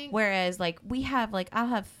feel. I think. Whereas, like, I'll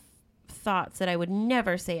have thoughts that I would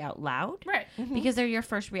never say out loud. Right. Because they're your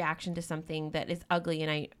first reaction to something that is ugly.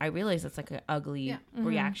 And I realize it's like an ugly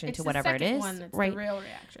reaction It's to the whatever it second is. one that's right. the real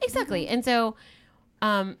reaction. Exactly. And so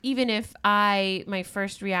even if my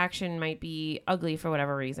first reaction might be ugly for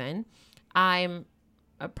whatever reason, I'm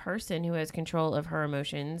a person who has control of her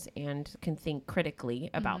emotions and can think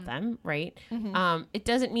critically about them, right? It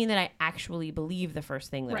doesn't mean that I actually believe the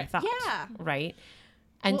first thing that I thought. Yeah. Right?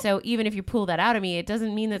 And so even if you pull that out of me, it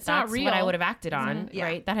doesn't mean that not that's real. what I would have acted on, Yeah.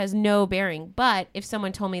 right? That has no bearing. But if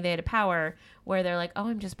someone told me they had a power where they're like, oh,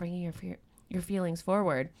 I'm just bringing your feelings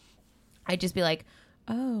forward, I'd just be like,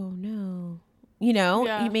 oh, no.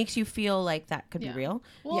 It makes you feel like that could be real.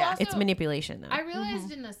 Well, Yeah. also, It's manipulation, though. I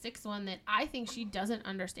realized in the 6th one that I think she doesn't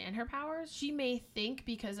understand her powers. She may think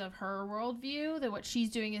because of her worldview that what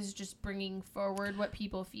she's doing is just bringing forward what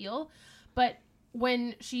people feel. But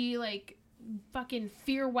when she, like, fucking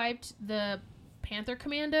fear wiped the Panther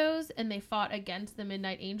Commandos and they fought against the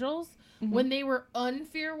Midnight Angels, when they were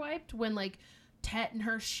unfear wiped, when, like, Tet and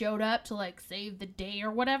her showed up to, like, save the day or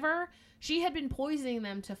whatever, she had been poisoning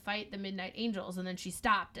them to fight the Midnight Angels, and then she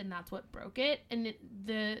stopped, and that's what broke it. And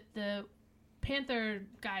the Panther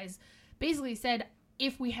guys basically said,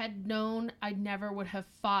 if we had known, I never would have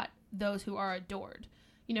fought those who are adored.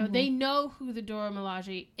 They know who the Dora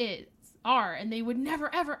Milaje are, and they would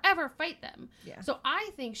never, ever, ever fight them. Yeah. So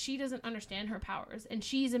I think she doesn't understand her powers, and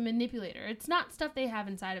she's a manipulator. It's not stuff they have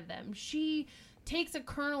inside of them. She takes a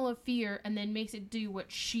kernel of fear and then makes it do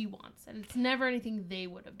what she wants, and it's never anything they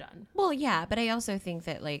would have done. Well, yeah, but I also think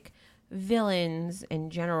that, like, villains in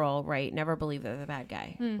general, right, never believe they're the bad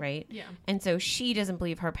guy, right? Yeah. And so she doesn't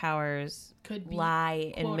believe her powers Could be lie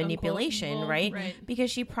in quote-unquote manipulation, evil, right? right.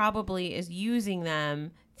 Because she probably is using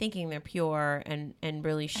them thinking they're pure and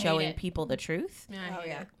really showing it. people the truth. Yeah, I Oh hate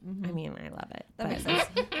yeah. it. I mean, I love it. That makes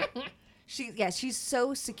sense. She's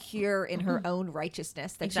so secure in her own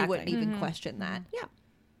righteousness that Exactly. she wouldn't even question that. Yeah.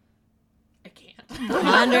 I can't.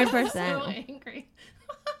 100%. So angry.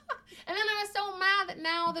 And then I was so mad that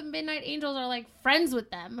now the Midnight Angels are like friends with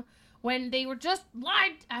them when they were just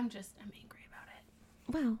lied. I'm angry about it.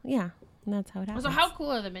 Well, yeah, that's how it happens. So how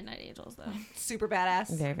cool are the Midnight Angels though? Super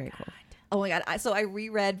badass. Very, very cool. Oh my god! So I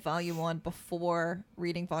reread Volume 1 before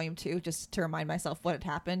reading Volume 2 just to remind myself what had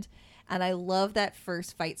happened, and I love that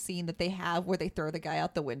first fight scene that they have where they throw the guy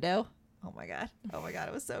out the window. Oh my god!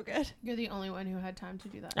 It was so good. You're the only one who had time to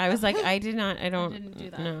do that. I was like, I didn't do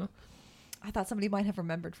that. No. I thought somebody might have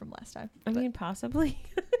remembered from last time. I mean, possibly.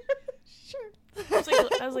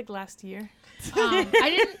 That was like last year. I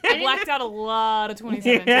didn't Blacked out a lot of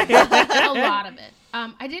 2017. a lot of it.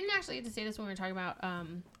 I didn't actually get to say this when we were talking about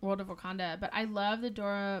World of Wakanda, but I love the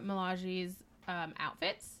Dora Milaje's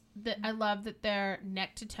outfits. I love that they're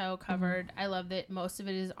neck to toe covered. I love that most of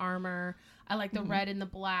it is armor. I like the red and the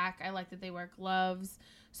black. I like that they wear gloves.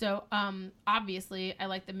 So, obviously, I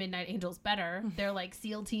like the Midnight Angels better. They're like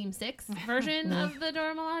SEAL Team 6 version of the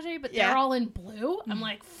Dora Milaje, but they're all in blue. I'm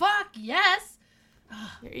like, fuck, yes!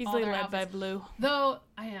 You're easily led by blue. Though,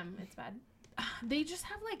 I am. It's bad. They just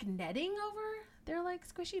have, like, netting over their, like,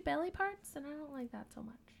 squishy belly parts, and I don't like that so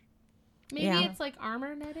much. Maybe it's, like,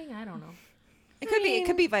 armor netting? I don't know. It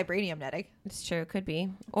could be vibranium netting. It's true. It could be.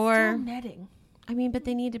 Still Or, netting. I mean, but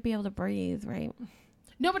they need to be able to breathe, right?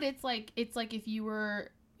 No, but it's like if you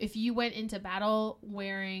went into battle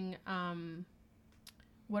wearing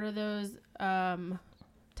what are those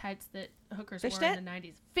tights that hookers wore in the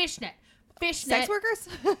 90s? Fishnet Sex workers?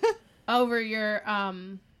 over your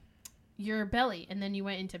belly, and then you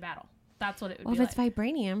went into battle. That's what it would Well, be if it's like.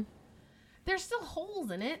 vibranium, There's still holes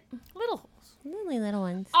in it. Little holes. really little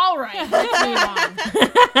ones. All right, let's move on.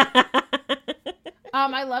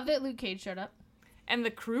 I love that Luke Cage showed up. And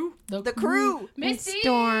the crew. The crew. Misty!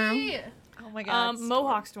 Storm. Oh my god.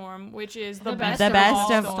 Mohawk Storm, which is the The best, best The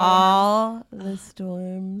best of storms. all the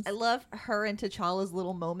storms. I love her and T'Challa's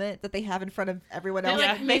little moment that they have in front of everyone They're else.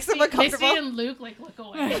 like, It makes them Misty uncomfortable. and Luke like look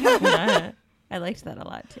away. Yeah. I liked that a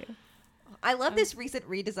lot too. I love this recent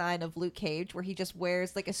redesign of Luke Cage where he just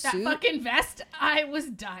wears like a That suit. fucking vest, I was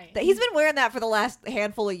dying. He's been wearing that for the last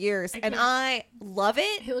handful of years, and can't- I love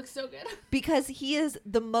it He looks so good. because he is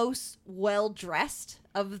the most well dressed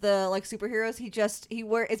of the like superheroes.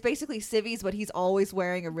 It's basically civvies, but he's always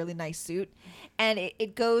wearing a really nice suit, and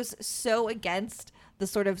it goes so against the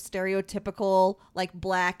sort of stereotypical like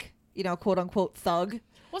black, quote unquote thug.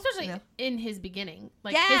 Well, especially in his beginning.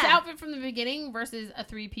 Like, Yeah. his outfit from the beginning versus a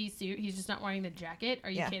three-piece suit. He's just not wearing the jacket. Are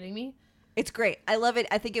you Yeah. kidding me? It's great. I love it.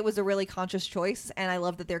 I think it was a really conscious choice, and I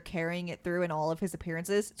love that they're carrying it through in all of his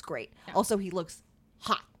appearances. It's great. Yeah. Also, he looks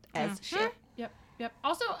hot as shit. Yep.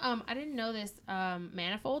 Also, I didn't know this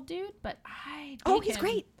Manifold dude, but I dig Oh, he's him.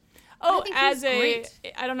 great. Oh, think as he's a, great.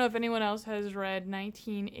 I don't know if anyone else has read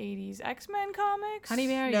 1980s X-Men comics. Honey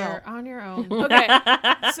Bear, No. you're on your own. Okay,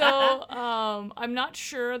 so I'm not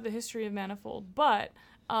sure the history of Manifold, but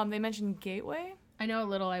they mentioned Gateway. I know a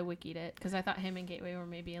little. I wikied it because I thought him and Gateway were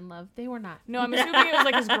maybe in love. They were not. No, I'm assuming it was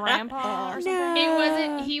like his grandpa or something. It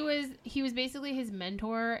wasn't. He was basically his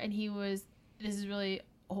mentor, and he was. This is really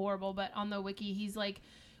horrible, but on the wiki, he's like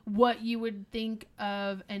what you would think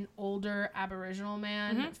of an older Aboriginal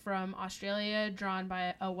man from Australia, drawn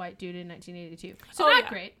by a white dude in 1982. So not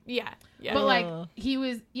great, Yeah. but like he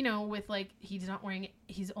was, with like he's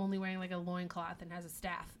only wearing like a loincloth and has a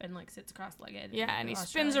staff and like sits cross-legged. Yeah, and he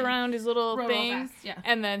Australian. spins around his little Real, real thing, fast, yeah.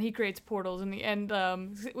 and then he creates portals in the end.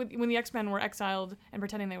 When the X-Men were exiled and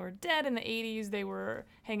pretending they were dead in the 80s, they were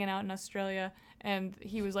hanging out in Australia, and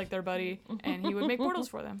he was like their buddy, and he would make portals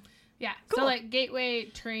for them. Yeah, Cool. so like Gateway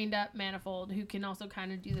trained up Manifold, who can also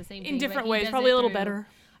kind of do the same thing In different but he ways, does probably it a little through- better.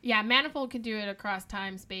 Yeah, Manifold can do it across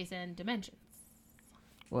time, space, and dimensions.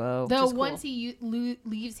 Whoa. Though is cool. once he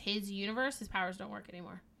leaves his universe, his powers don't work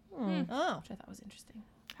anymore, Oh. which I thought was interesting.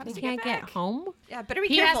 How He does he can't get get back? home? Yeah, better be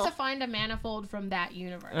He careful. has to find a Manifold from that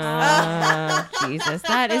universe. Jesus,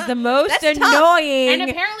 that is the most That's tough. annoying. And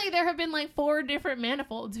apparently there have been like 4 different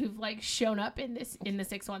Manifolds who've like shown up in the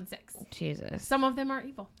 616. Jesus. Some of them are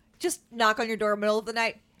evil. Just knock on your door middle of the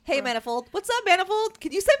night. Hey, Manifold. What's up, Manifold?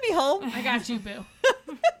 Can you send me home? I got you, boo.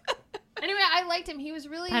 Anyway, I liked him. He was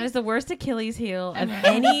really... That is the worst Achilles heel of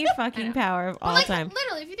any fucking power of all like, time.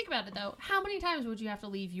 literally, if you think about it, though, how many times would you have to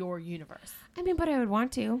leave your universe? I mean, but I would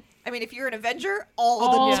want to. I mean, if you're an Avenger, all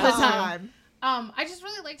All the the time. I just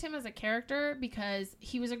really liked him as a character because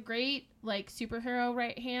he was a great like superhero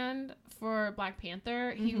right hand for Black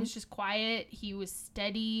Panther. He was just quiet. He was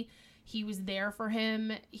steady. He was there for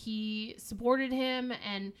him. He supported him,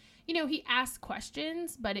 and he asked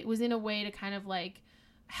questions, but it was in a way to kind of like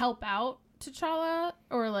help out T'Challa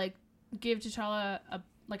or like give T'Challa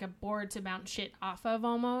a board to bounce shit off of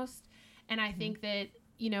almost. And I think that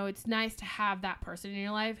it's nice to have that person in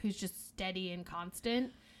your life who's just steady and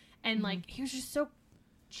constant. And like he was just so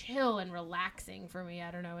chill and relaxing for me.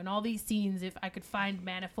 I don't know. In all these scenes, if I could find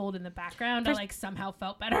Manifold in the background, I like somehow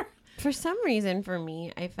felt better. For some reason, for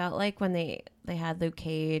me, I felt like when they had Luke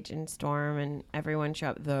Cage and Storm and everyone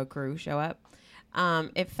show up, the crew show up,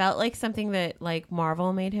 it felt like something that like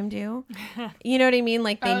Marvel made him do. You know what I mean?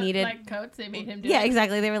 Like they needed, like coats. They made him do. yeah, it.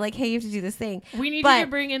 exactly. They were like, "Hey, you have to do this thing." We need But- you to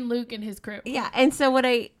bring in Luke and his crew. Yeah, and so what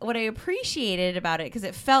I appreciated about it, because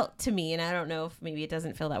it felt to me, and I don't know if maybe it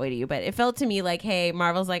doesn't feel that way to you, but it felt to me like, hey,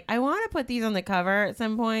 Marvel's like, I want to put these on the cover at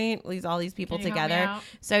some point, all these people Can you help me together, out?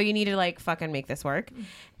 so you need to like fucking make this work.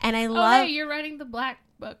 And I Oh, love, hey, you're writing the Black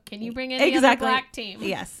book. Can you bring in the other Exactly. black team?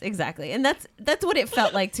 Yes, exactly. And that's what it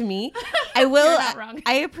felt like to me. I will You're not wrong.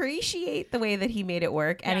 I appreciate the way that he made it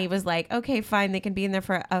work, and Yeah. he was like, okay, fine, they can be in there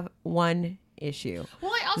for one issue.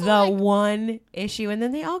 Well, I also The like one issue, and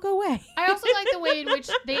then they all go away. I also like the way in which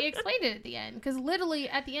they explained it at the end, because literally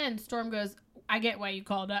at the end, Storm goes, "I get why you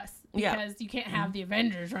called us Yeah. because you can't have the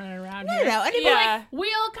Avengers running around I here. know, and Yeah.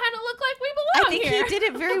 We all kind of look like we I belong think here." he did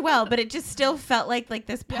it very well, but it just still felt like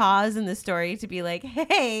this pause in the story to be like,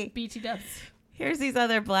 hey, BT Dubs. here's these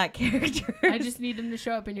other black characters. I just need them to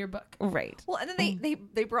show up in your book. right. Well, and then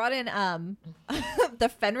they brought in the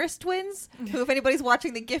Fenris twins, who, if anybody's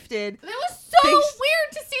watching The Gifted, It was so They-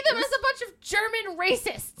 weird to see them as a bunch of German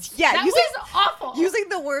racists. Yeah, that using- was awful. using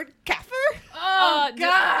the word kafir. oh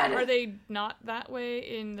God, Are they not that way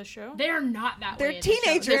in the show? they're not that They're way. in the show.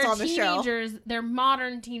 teenagers They're on the show. teenagers. They're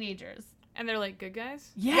modern teenagers. And they're like good guys?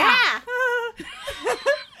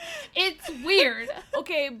 It's weird.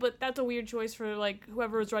 Okay, but that's a weird choice for like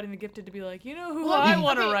whoever was writing The Gifted to be like, you know who Well, I okay,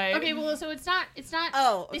 want to okay, write. Okay, well, so it's not.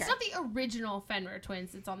 Oh, It's okay. not the original Fenrir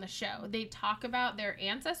twins that's on the show. They talk about their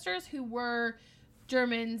ancestors who were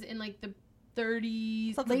Germans in like the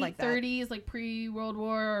 30s, Something late like that. 30s, like pre-World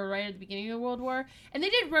War or right at the beginning of World War, and they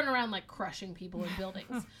did run around like crushing people in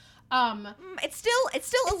buildings. It's still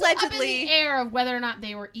It's up in allegedly. the air of whether or not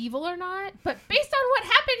they were evil or not, but based on what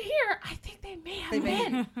happened here, I think they may have They may.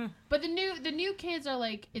 been. But the new kids are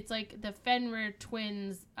like, it's like the Fenrir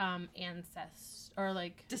twins ancestors or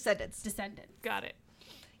like Descendants. descendants. Got it.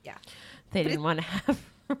 They didn't want to have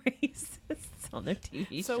racists on their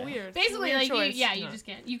TV So show. weird. Basically, Weird like choice. you just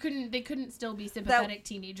can't. You couldn't. They couldn't still be sympathetic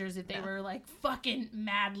teenagers if they were like fucking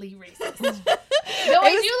madly racist. Though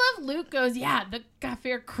I do love Luke goes, yeah, the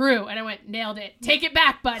Kafir crew, and I went, nailed it. Take it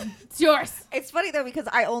back, bud. It's yours. It's funny though because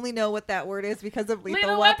I only know what that word is because of Lethal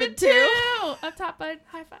Little Weapon 2. 2. Up top, bud.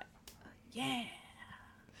 High five. Yeah.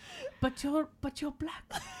 But you're black.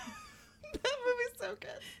 That movie's so good.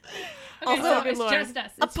 Okay, Also, so good it's Lord. just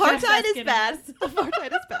us. It's just us Apartheid is getting bad. this.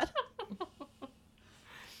 Apartheid is bad.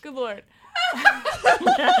 Good lord.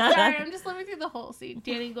 Sorry, I'm just living through the whole scene.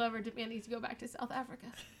 Danny Glover demanding to go back to South Africa.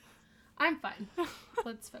 I'm fine.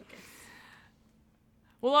 Let's focus.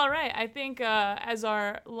 Well, all right. I think as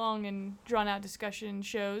our long and drawn out discussion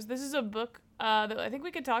shows, this is a book that I think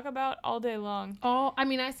we could talk about all day long. Oh, I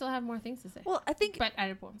mean, I still have more things to say. Well, I think But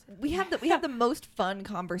I won't say. we have the most fun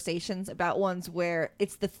conversations about ones where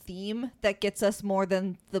it's the theme that gets us more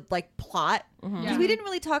than the like plot. Because Yeah. we didn't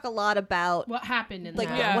really talk a lot about What happened in like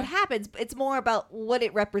that? Yeah. what happens. It's more about what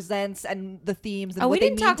it represents and the themes and Oh, what we they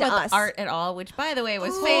didn't mean talk to about us. the art at all, which, by the way,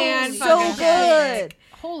 was Ooh, fan so fucking good.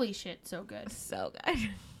 Holy shit, so good. So good.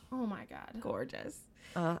 Oh my god. Gorgeous.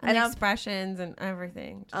 And And I'm, expressions and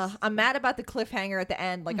everything. I'm mad about the cliffhanger at the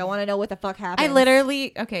end. Like I want to know what the fuck happened. I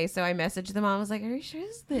literally, okay, so I messaged them all. I was like, are you sure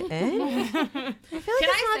it's the end? I feel like Can it's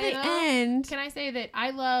I not say, the though, end. Can I say that I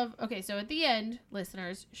love? Okay, so at the end,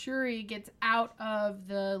 listeners, Shuri gets out of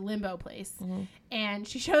the limbo place, and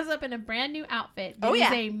she shows up in a brand new outfit. That Oh, is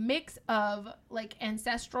yeah. a mix of like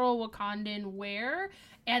ancestral Wakandan wear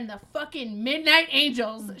and the fucking Midnight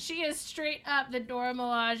Angels. She is straight up the Dora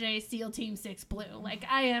Milaje SEAL Team 6 Blue. Like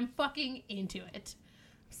I am fucking into it.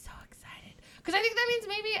 I'm so excited because I think that means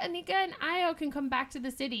maybe Anika and Io can come back to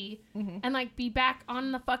the city and like be back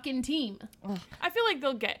on the fucking team. I feel like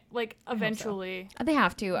they'll get like eventually. They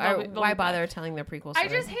have to. They'll be Why back. bother telling their prequel story?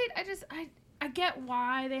 I get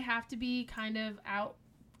why they have to be kind of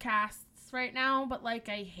outcasts right now, but like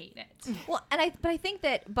I hate it. Well, but I think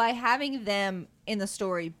that by having them in the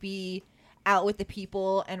story be out with the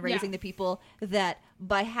people and raising Yeah. the people, that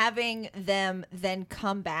by having them then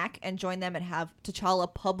come back and join them and have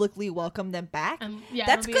T'Challa publicly welcome them back, Yeah,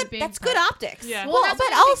 that's it'll be a good. big That's part. good optics. Yeah. Well, Well, that's but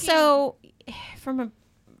what I'm thinking. also from a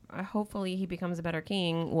hopefully he becomes a better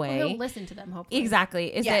king way. He'll listen to them, hopefully.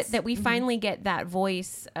 Exactly. Is Yes. that we finally get that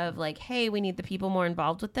voice of like, hey, we need the people more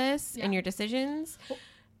involved with this Yeah. and your decisions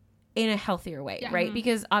in a healthier way, Yeah. right?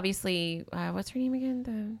 Because obviously, what's her name again?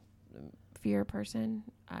 The fear person,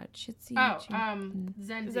 Chitsi. Zenzi.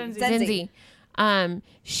 Zenzi. Zenzi.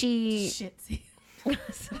 She. Shitsy.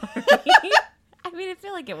 Sorry. I mean, I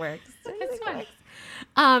feel like it works. It's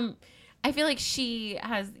fine. I feel like she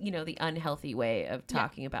has, the unhealthy way of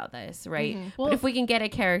talking about this, right? Well- But if we can get a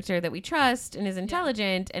character that we trust and is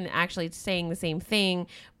intelligent and actually saying the same thing,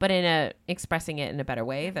 but expressing it in a better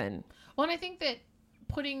way, then Well, and I think that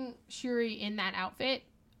putting Shuri in that outfit,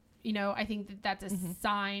 I think that that's a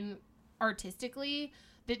sign artistically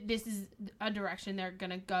that this is a direction they're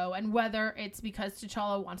going to go. And whether it's because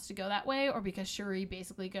T'Challa wants to go that way or because Shuri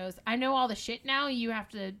basically goes, I know all the shit now. You have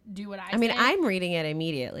to do what I I mean, say. I'm reading it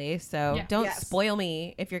immediately, so Yeah. don't Yes. spoil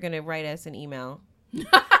me if you're going to write us an email.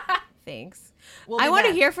 Thanks. We'll I be want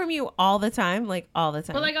to back. hear from you all the time, like all the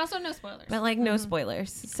time. But like also no spoilers. But like no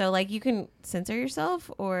spoilers. So like you can censor yourself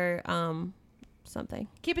or something.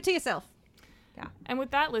 Keep it to yourself. And with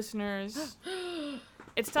that, listeners,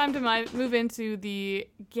 it's time to move into the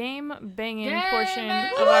game banging portion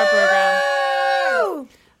of our program.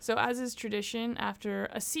 So, as is tradition, after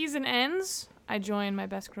a season ends, I join my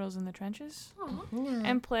best girls in the trenches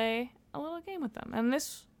and play a little game with them. And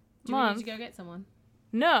this Do we need month, to go get someone?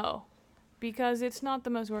 no, because it's not the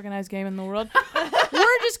most organized game in the world.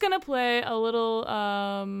 We're just gonna play a little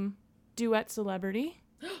duet celebrity.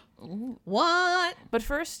 What? But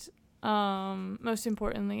first, most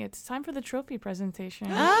importantly, it's time for the trophy presentation.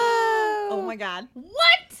 Oh my god.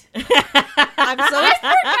 What? I'm so I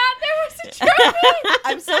forgot there was a trophy.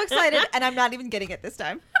 I'm so excited, and I'm not even getting it this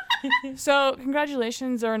time. So,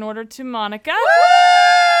 congratulations are in order to Monica.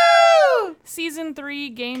 Season 3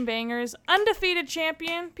 Game Bangers undefeated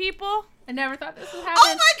champion, people. I never thought this would happen.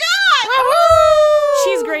 Oh my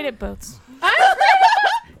god! She's great at boats. I'm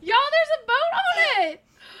great. Y'all, there's a boat on it.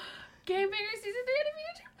 Game Banger Season 3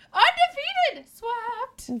 undefeated.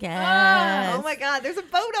 Swept. Yes. Oh my god, there's a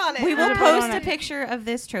boat on it. We will There's a boat post on a it. picture of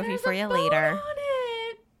this trophy There's for a you boat later. on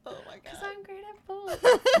it. Oh my Because god. I'm great at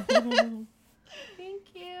boats. Thank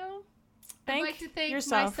you. Thank I'd like to thank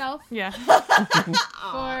yourself. myself Yeah.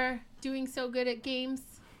 for doing so good at games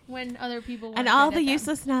when other people weren't And all good the at them.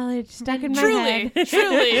 useless knowledge stuck in my Truly, head.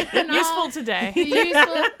 truly No. useful today.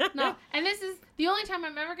 Useful. No. And this is the only time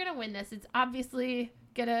I'm ever gonna win this. It's obviously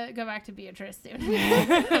gonna go back to Beatrice soon.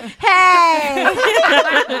 Hey!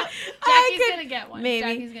 Jackie's gonna get one. maybe.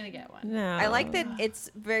 Jackie's gonna get one. No. I like that it's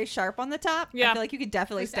very sharp on the top. Yeah. I feel like you could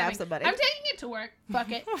definitely stab somebody. I'm taking it to work.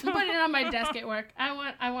 Fuck it. I'm putting it on my desk at work. I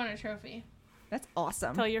want a trophy. That's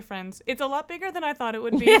awesome. Tell your friends. It's a lot bigger than I thought it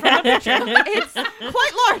would be from the picture. It's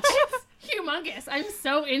quite large. Humongous. I'm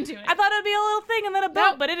so into it. I thought it'd be a little thing and then a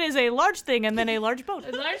boat, but it is a large thing and then a large boat.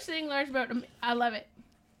 A large thing, large boat. I love it.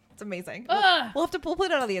 It's amazing. Ugh. We'll have to put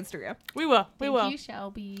it on the Instagram. We will. We Thank will. you,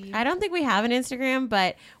 Shelby. I don't think we have an Instagram,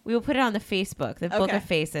 but we will put it on the Facebook, the Book Okay. of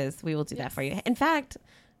Faces. We will do that for you. In fact,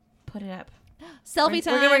 put it up. Selfie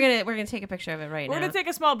time. We're gonna take a picture of it right We're now. gonna take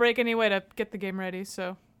a small break anyway to get the game ready.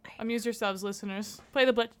 So, amuse yourselves, listeners. Play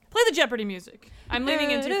the Jeopardy music. I'm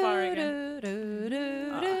leaning in too far again.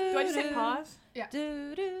 Do I just hit pause?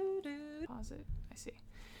 Pause it. I see.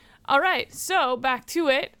 All right. So back to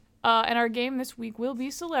it. And our game this week will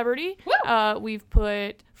be Celebrity. We've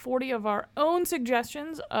put 40 of our own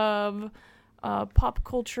suggestions of pop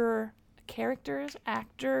culture characters,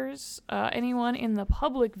 actors, anyone in the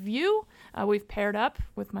public view. We've paired up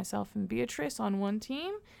with myself and Beatrice on one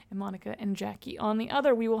team and Monica and Jackie on the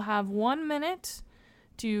other. We will have 1 minute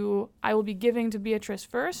I will be giving to Beatrice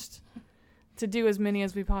first to do as many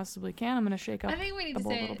as we possibly can. I'm going to shake up I think we need the to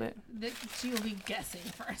bowl a say little bit. that she will be guessing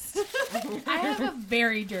first. I have a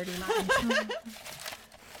very dirty mind.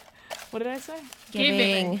 What did I say?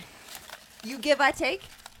 Giving. You give, I take.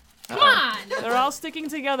 Come on. They're all sticking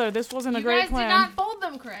together. This wasn't a You great guys plan. did not fold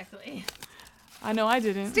them correctly. I know I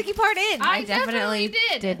didn't. Sticky part in. I definitely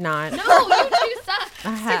did not. No, you two suck.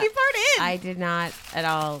 Sticky part in. I did not at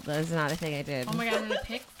all. That was not a thing I did. Oh my god, I'm gonna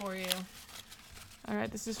pick for you. All right,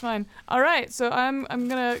 this is fine. All right, so I'm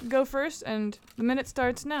gonna go first, and the minute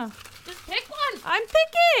starts now. Just pick one. I'm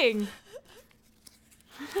picking.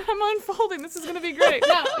 I'm unfolding. This is gonna be great.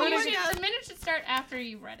 No, What is- the minute should start after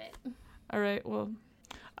you read it. All right, well,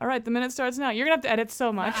 all right. The minute starts now. You're gonna have to edit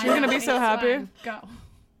so much. I You're gonna know, be so it's happy. fine. Go.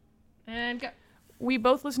 And go. We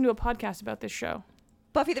both listened to a podcast about this show.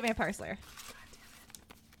 Buffy the Vampire Slayer.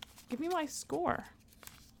 Give me my score.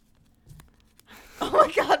 Oh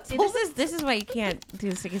my god. See, this is why you can't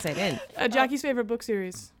do the sticky side in. Jackie's favorite book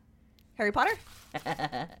series. Harry Potter?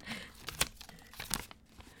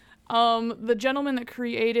 The gentleman that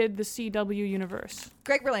created the CW universe.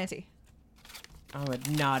 Greg Berlanti. I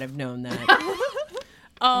would not have known that.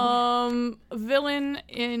 Villain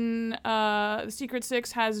in The Secret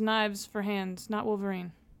Six has knives for hands, not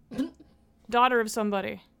Wolverine. Daughter of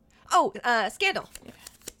somebody. Oh, Scandal.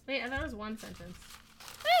 Wait, that was one sentence.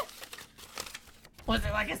 Was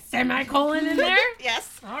it like a semicolon in there?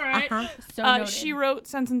 Yes. All right. Uh-huh. So noted. She wrote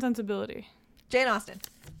Sense and Sensibility. Jane Austen.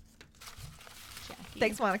 Jackie.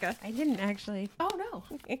 Thanks, Monica. I didn't actually. Oh no.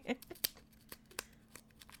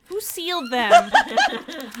 Who sealed them?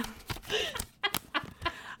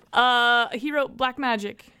 He wrote Black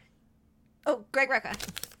Magic. Oh, Greg Rucka.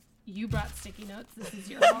 You brought sticky notes. This is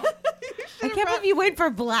your fault. I can't believe you went for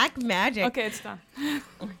black magic. Okay, it's done.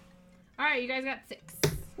 All right, you guys got 6.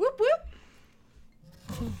 Whoop whoop.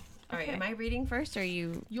 All right. Am I reading first or are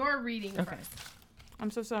you? You're reading Okay. first.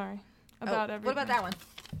 I'm so sorry. about everything. What about that one?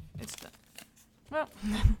 It's done. Well,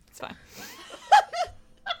 it's fine.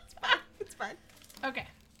 It's fine. Okay.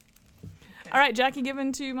 All right, Jackie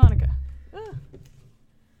given to Monica.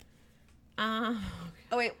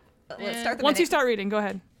 Oh wait, let's start the Once you minute. start reading, go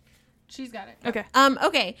ahead. She's got it. Okay.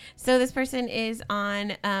 Okay. So this person is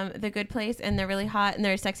on The Good Place, and they're really hot, and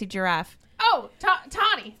they're a sexy giraffe. Oh,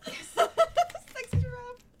 Tawny. Sexy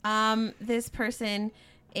giraffe. This person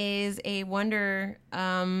is a Wonder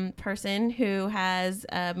person who has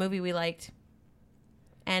a movie we liked,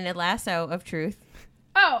 and a lasso of truth.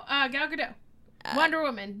 Oh, Gal Gadot. Wonder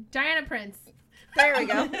Woman. Diana Prince. There we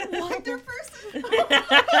go. Wonder person. Well,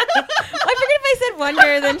 I figured if I said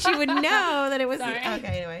Wonder, then she would know that it was. Sorry.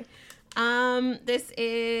 Okay, anyway. This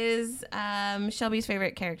is Shelby's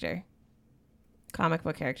favorite character. Comic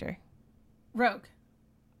book character. Rogue.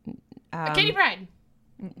 Katie Pride.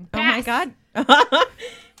 Oh my Pass. god.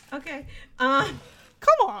 Okay.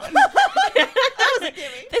 Come on.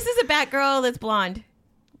 This is a Batgirl that's blonde.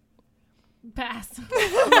 Pass.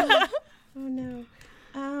 Oh no.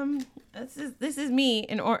 This is me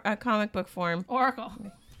in a comic book form. Oracle.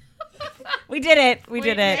 We did it. We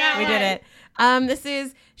did it. got We it. did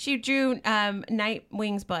it. She drew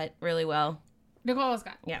Nightwing's butt really well. Nicole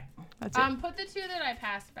Scott. Yeah. That's it. Put the two that I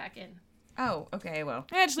passed back in. Oh, okay. Well.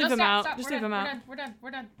 Yeah, just leave No, them stop, out. stop. Just We're leave them done, out. We're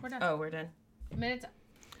done. Oh, we're done. Minutes up.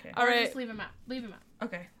 Okay. All Or right. Just leave them out. Leave them out.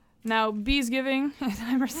 Okay. Now, B's giving, and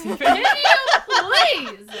I'm receiving. Can you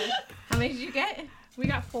please? How many did you get? We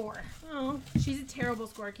got 4. Oh. She's a terrible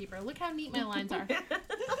scorekeeper. Look how neat my lines are.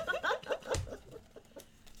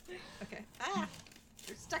 Okay.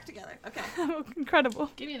 You're stuck together. Okay. Incredible.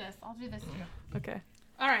 Give me this. I'll do this too. Okay.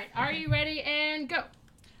 All right. Are you ready? And go.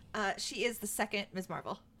 She is the second Ms.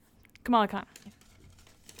 Marvel. Kamala Khan.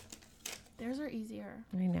 Theirs are easier.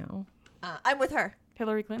 I know. I'm with her.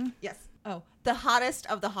 Hillary Clinton. Yes. Oh, the hottest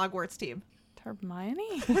of the Hogwarts team.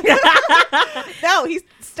 Hermione. No, he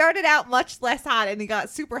started out much less hot and he got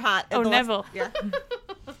super hot. at Oh, the last- Neville. Yeah.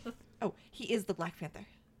 Oh, he is the Black Panther.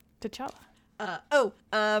 T'Challa.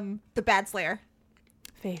 The Bad Slayer.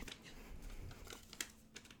 Faith.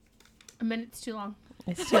 A minute's too long.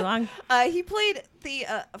 It's too long. He played the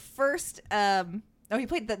first. He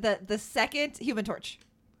played the second Human Torch.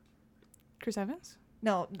 Chris Evans.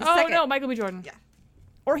 No, the Oh second. no, Michael B. Jordan. Yeah.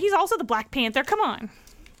 Or he's also the Black Panther. Come on.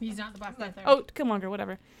 He's not the Black Panther. Oh, Killmonger.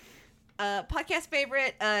 Whatever. Podcast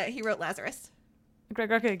favorite. He wrote Lazarus. Greg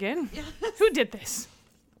Rucka again. Yeah. Who did this?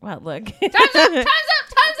 Well, look. Time's up! Time's up!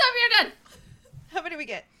 Time's up! You're done! How many we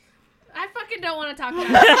get? I fucking don't want to talk about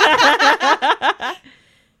it.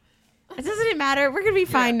 It doesn't matter. We're gonna be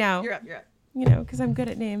fine now. You're up. You're up. You know, because I'm good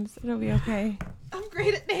at names. It'll be okay. I'm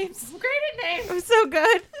great at names. Great at names. I'm so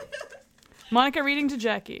good. Monica reading to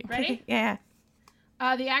Jackie. Ready? Yeah.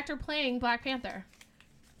 The actor playing Black Panther.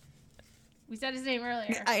 We said his name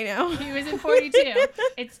earlier. I know. He was in 42.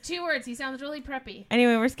 It's 2 words. He sounds really preppy.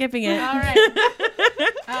 Anyway, we're skipping it. All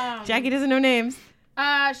right. Jackie doesn't know names.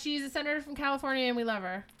 She's a senator from California, and we love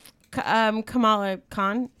her. Kamala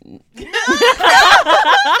Khan. It's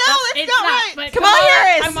not right. But Kamala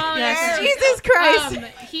Harris. Kamala Yes. Harris. Jesus Christ.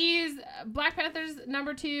 He's Black Panther's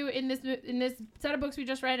number 2 in this set of books we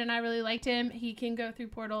just read, and I really liked him. He can go through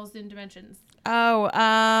portals and dimensions. Oh,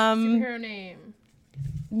 Superhero name.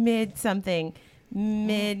 mid something.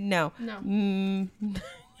 No. No.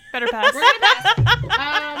 Better pass. We're gonna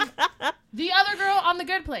pass. The other girl on The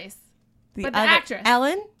Good Place. But the actress.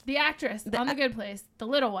 Ellen. The actress on The Good Place. The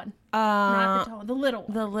little one. Not the tall one. The little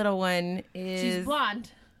one. The little one is She's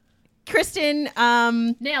blonde. Kristen.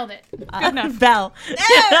 Nailed it. Good enough. Bell.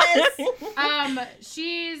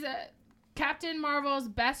 She's Captain Marvel's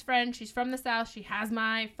best friend. She's from the South. She has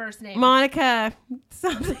my first name. Monica.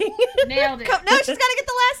 Something. Nailed it. No, she's got to get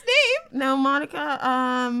the last name, No, Monica.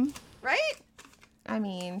 right? I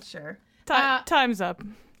mean, sure. Time's up.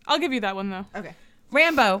 I'll give you that one though. Okay.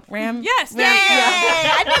 Rambo. Yes. Yay!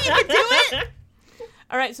 I knew you could do it.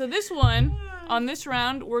 All right. So this one, on this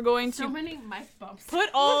round, we're going So to many mic bumps. put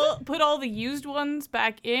all the used ones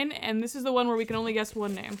back in, and this is the one where we can only guess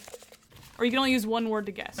one name, or you can only use one word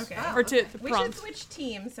to guess, Okay. or to We prompt. should switch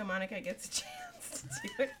teams so Monica gets a chance to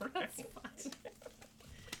do it right.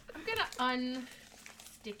 I'm gonna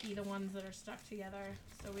unsticky the ones that are stuck together,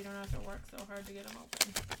 so we don't have to work so hard to get them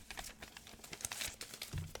open.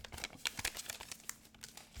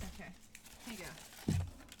 Okay. Here you go.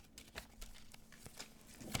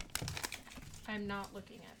 I'm not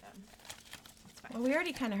looking at them. Well, we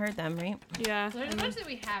already kind of heard them, right? Yeah. So there's a bunch that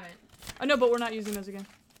we haven't. Oh no, but we're not using those again.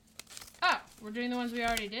 Oh, we're doing the ones we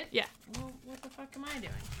already did? Yeah. Well, what the fuck am I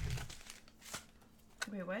doing?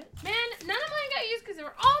 Wait, what? Man, none of mine got used because they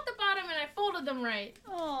were all at the bottom and I folded them right.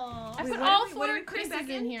 Oh. I Wait, put what all are we- what are 4 we putting Chris's back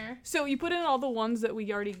in in? here. So you put in all the ones that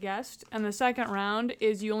we already guessed, and the second round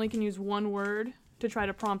is you only can use one word to try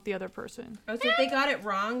to prompt the other person. Oh, so if they got it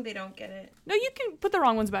wrong, they don't get it. No, you can put the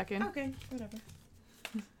wrong ones back in. Okay, whatever.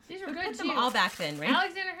 These are We good put them too. all back then, right?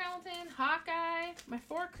 Alexander Hamilton, Hawkeye, my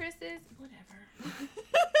 4 Chris's, whatever.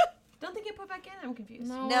 Don't they get put back in? I'm confused.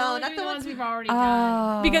 No, No, we're not doing the ones we've already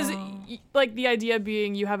done. Because, like, the idea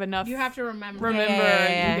being you have enough. You have to remember. remember,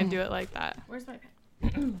 Yeah. you can do it like that. Where's my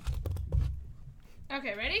pen?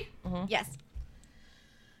 Okay, ready? Yes.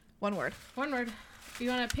 One word. One word. You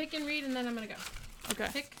want to pick and read, and then I'm gonna go. Okay.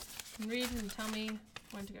 Pick and read, and tell me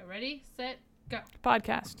when to go. Ready, set, go.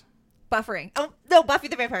 Podcast. Buffering. Oh, no, Buffy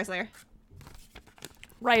the Vampire Slayer.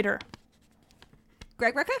 Writer.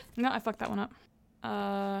 Greg Rucka? No, I fucked that one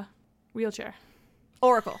up. Wheelchair.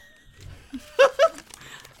 Oracle.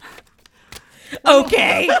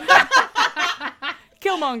 Okay.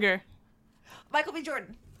 Killmonger. Michael B.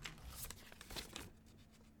 Jordan.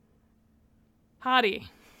 Hottie.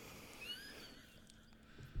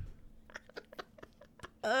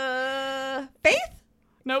 Faith?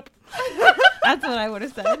 Nope. That's what I would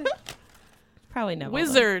have said. Probably no.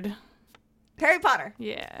 Wizard. Harry Potter.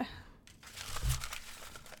 Yeah.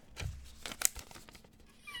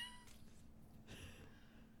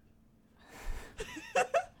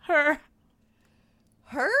 Her.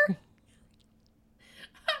 Her?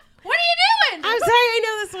 What are you doing? I'm sorry, I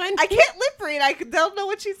know this one. I can't lip read. I don't know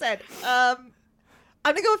what she said. I'm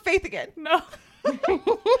gonna go with Faith again. No.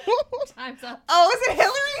 Time's up. Oh, is it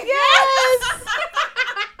Hillary? Yes.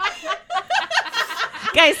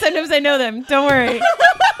 Guys, sometimes I know them. Don't worry.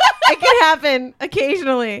 It can happen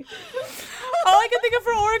occasionally. All I could think of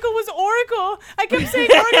for Oracle was Oracle. I kept saying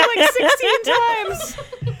Oracle like 16 times.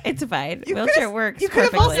 It's fine. You Wheelchair could've- works You could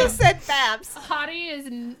have perfectly. also said Babs. Hottie is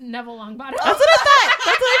Neville Longbottom. That's what I thought.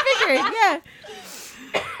 That's what I figured. Yeah.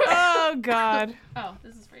 Oh, God. Oh,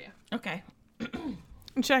 this is for you. Okay.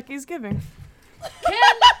 Jackie's giving. Can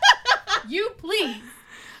you please?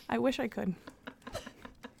 I wish I could.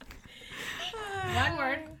 One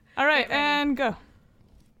word. All right, Get ready. and go.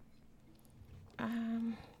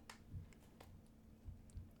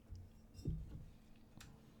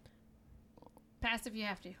 Pass if you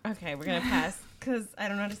have to. Okay, we're gonna pass because I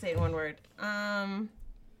don't know how to say it in one word.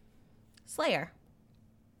 Slayer.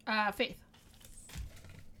 Faith.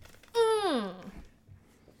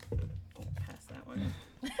 Pass that one.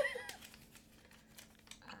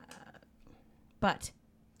 But.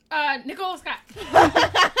 Nicole Scott.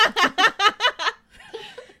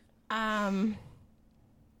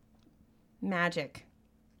 Magic.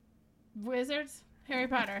 Wizards. Harry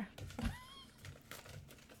Potter.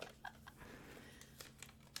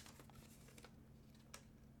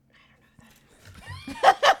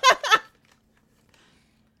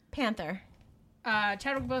 Panther.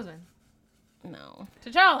 Chadwick Boseman. No.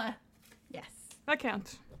 T'Challa. Yes. That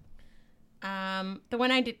counts. The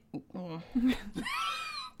one I did. Oh.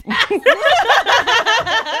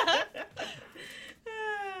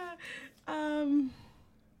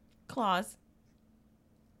 Claws.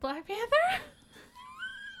 Black Panther.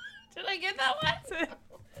 Did I get that one?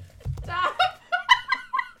 Stop.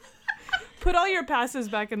 Put all your passes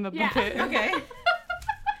back in the Yeah. bucket. Okay.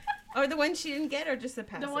 Or the one she didn't get, or just the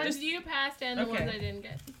passes? The ones you passed and the Okay. ones I didn't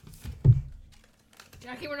get.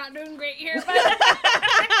 Jackie, we're not doing great here, but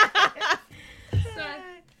so,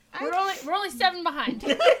 we're only 7 behind.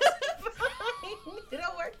 It'll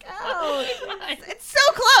work out. It's so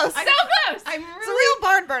close. So close. I'm It's a really, real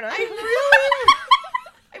barn burner.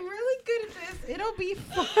 I'm really good at this. It'll be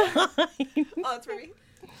fine. Oh, it's for me.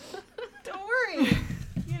 Don't worry.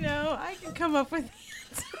 You know, I can come up with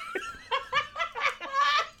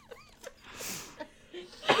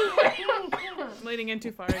Leaning in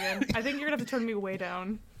too far again. I think you're gonna have to turn me way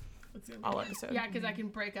down all episode. Yeah, because I can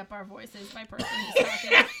break up our voices by person who's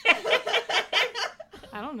talking.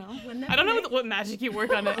 I don't know. Wouldn't that I don't be know what magic you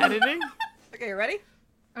work on in editing. Okay, you ready?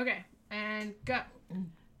 Okay, and go.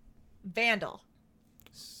 Vandal.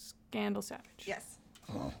 Scandal Savage. Yes.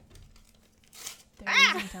 There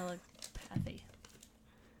is telepathy.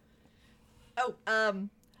 Oh,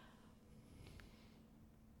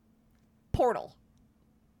 Portal.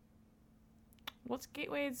 What's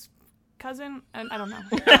Gateway's cousin? And I don't know.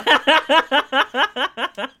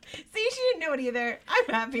 See, she didn't know it either. I'm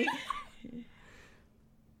happy.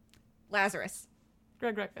 Lazarus.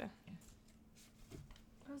 Greg Rucka.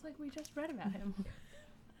 I was like, we just read about him.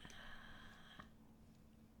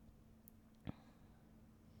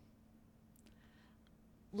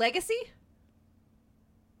 Legacy.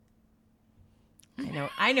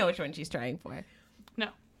 I know which one she's trying for. No.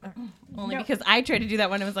 Only No. because I tried to do that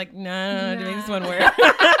one. I was like, no, to make this one work.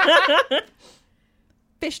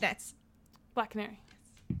 Fishnets. Black Canary.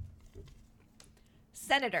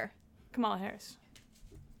 Senator. Kamala Harris.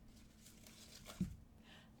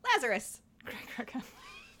 Lazarus. Greg Rucka.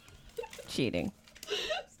 Cheating.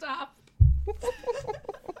 Stop.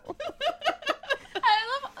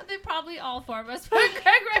 I love they probably all four of us put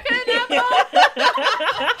Greg Rucka in that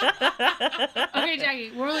poll. Okay,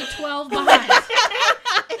 Jackie, we're only 12 behind.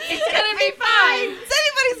 It's gonna be fine. It's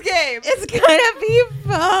anybody's game. It's gonna be It's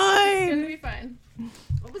fine. gonna be fine.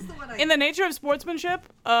 What was the one I... In the nature of sportsmanship,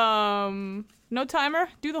 no timer,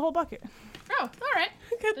 do the whole bucket. Oh, all right.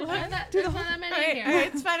 Good There's luck. not that many in here. All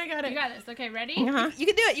right, it's fine. I got You it. got this. Okay, ready? Uh-huh. You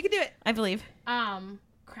can do it. You can do it. I believe.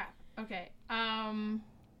 Crap. Okay.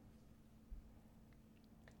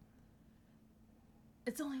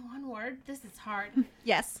 It's only one word. This is hard.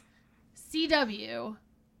 Yes. CW.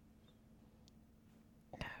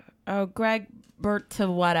 Oh, Greg Burt to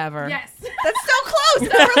whatever. Yes. That's so close.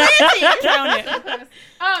 It's Count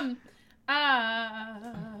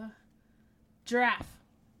it. Giraffe.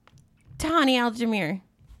 Tani Al-Jamir.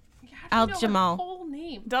 You have to Al know her Jamal. whole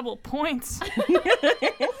name. Double points.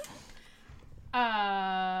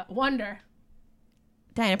 Wonder.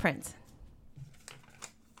 Diana Prince.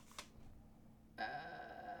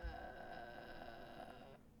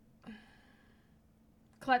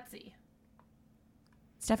 Klutzy.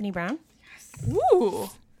 Stephanie Brown. Ooh.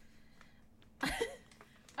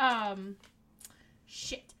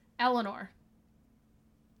 Shit. Eleanor.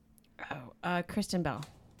 Oh, Kristen Bell.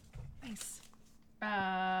 Nice.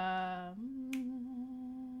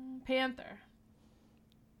 Panther.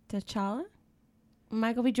 T'Challa.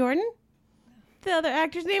 Michael B. Jordan. The other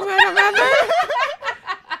actor's name I don't remember.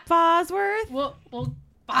 Bosworth. Well,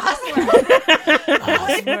 Bosworth.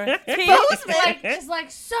 just like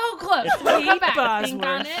so close. We'll come back. Bosworth. Think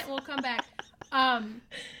on it. We'll come back.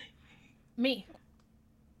 Me.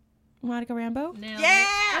 Monica Rambeau. Nailed Yeah!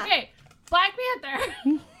 it. Okay. Black Panther.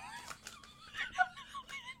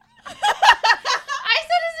 I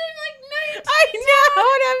said his name like 9 I know,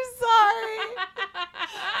 and I'm sorry.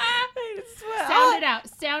 I swear. Sound it out.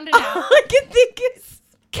 Sound it out. All I can think is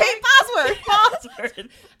Kate Bosworth. Bosworth.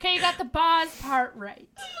 Okay, you got the Boz part right.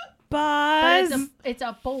 But Bos. it's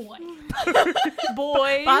a boy.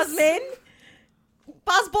 Boys. Bosman.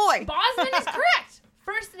 Boss boy. Bosman is correct.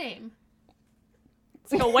 First name.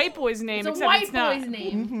 It's like a white boy's name, It's a except white it's not. boy's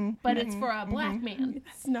name, but it's for a black man.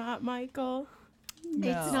 It's not Michael.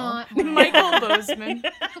 It's not Michael Bozeman.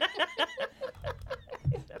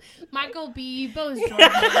 Michael B. Bosjordan.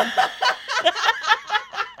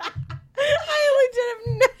 I legit have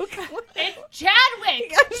no clue. It's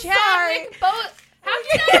Chadwick. I'm sorry. Chadwick How do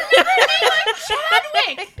you not remember a name like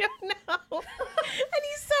I Chadwick? don't know. And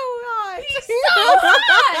he's so hot. He's so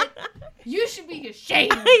hot. You should be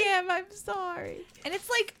ashamed. I am. I'm sorry. And it's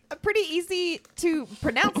like a pretty easy to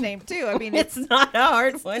pronounce name too. I mean, It's not a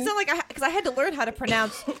hard one. it's not like because I had to learn how to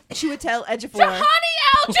pronounce Chiwetel Ejiofor. Tahani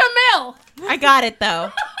Al-Jamil. I got it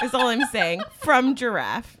though. Is all I'm saying. From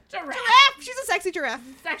Giraffe. Giraffe. She's a sexy giraffe.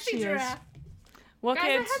 Sexy She is. giraffe. Well, Guys, I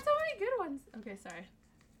had kids. so many good ones. Okay, sorry.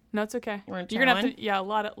 No, it's okay. You wanna You're gonna try have to. Yeah, a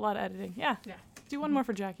lot of editing. Yeah. Yeah. Do one more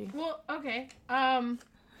for Jackie. Well, okay. Oh,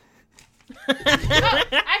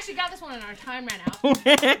 I actually got this one and our time ran out.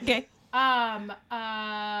 Okay.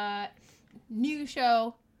 New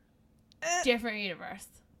show, different universe.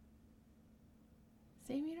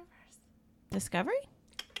 Same universe. Discovery?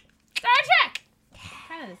 Star Trek!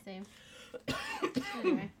 Kind of the same.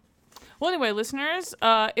 Anyway. Well, anyway, listeners,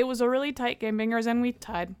 it was a really tight game, bingers, and we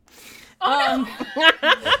tied. Oh, no.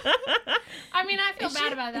 I mean, I feel Is bad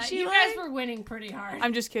she- about is that. she You lying? guys were winning pretty hard.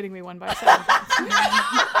 I'm just kidding. We won by 7 points.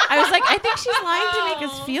 I was like, I think she's lying to make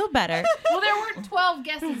us feel better. Well, there were 12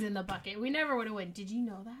 guesses in the bucket. We never would have won. Did you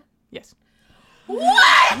know that? Yes.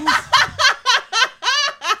 What?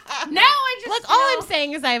 Now I just Look, all know- I'm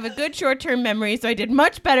saying is I have a good short-term memory, so I did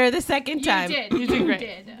much better the second You time. did. You did great.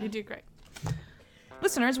 did. You did great.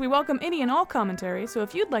 Listeners, we welcome any and all commentary, so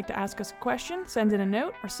if you'd like to ask us a question, send in a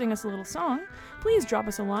note, or sing us a little song, please drop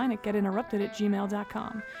us a line at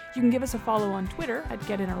getinterrupted@gmail.com. You can give us a follow on Twitter at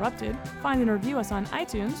getinterrupted, find and review us on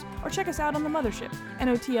iTunes, or check us out on the mothership,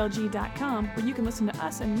 notlg.com, where you can listen to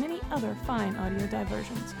us and many other fine audio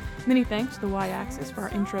diversions. Many thanks to the Y-Axis for our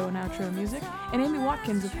intro and outro music, and Amy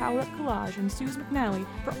Watkins of Power Up Collage and Suze McNally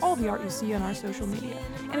for all the art you see on our social media.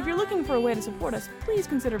 And if you're looking for a way to support us, please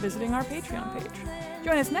consider visiting our Patreon page.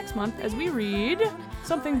 Join us next month as we read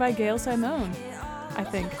something by Gail Simone, I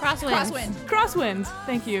think. Crosswind. Crosswinds.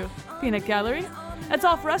 Thank you, Peanut Gallery. That's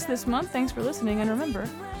all for us this month. Thanks for listening, and remember,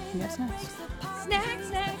 you have snacks. Snack,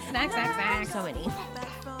 snack, snack, snack, snack. So many.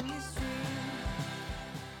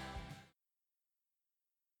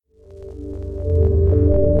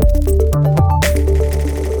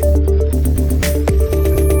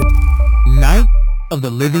 of the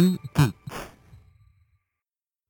living geek.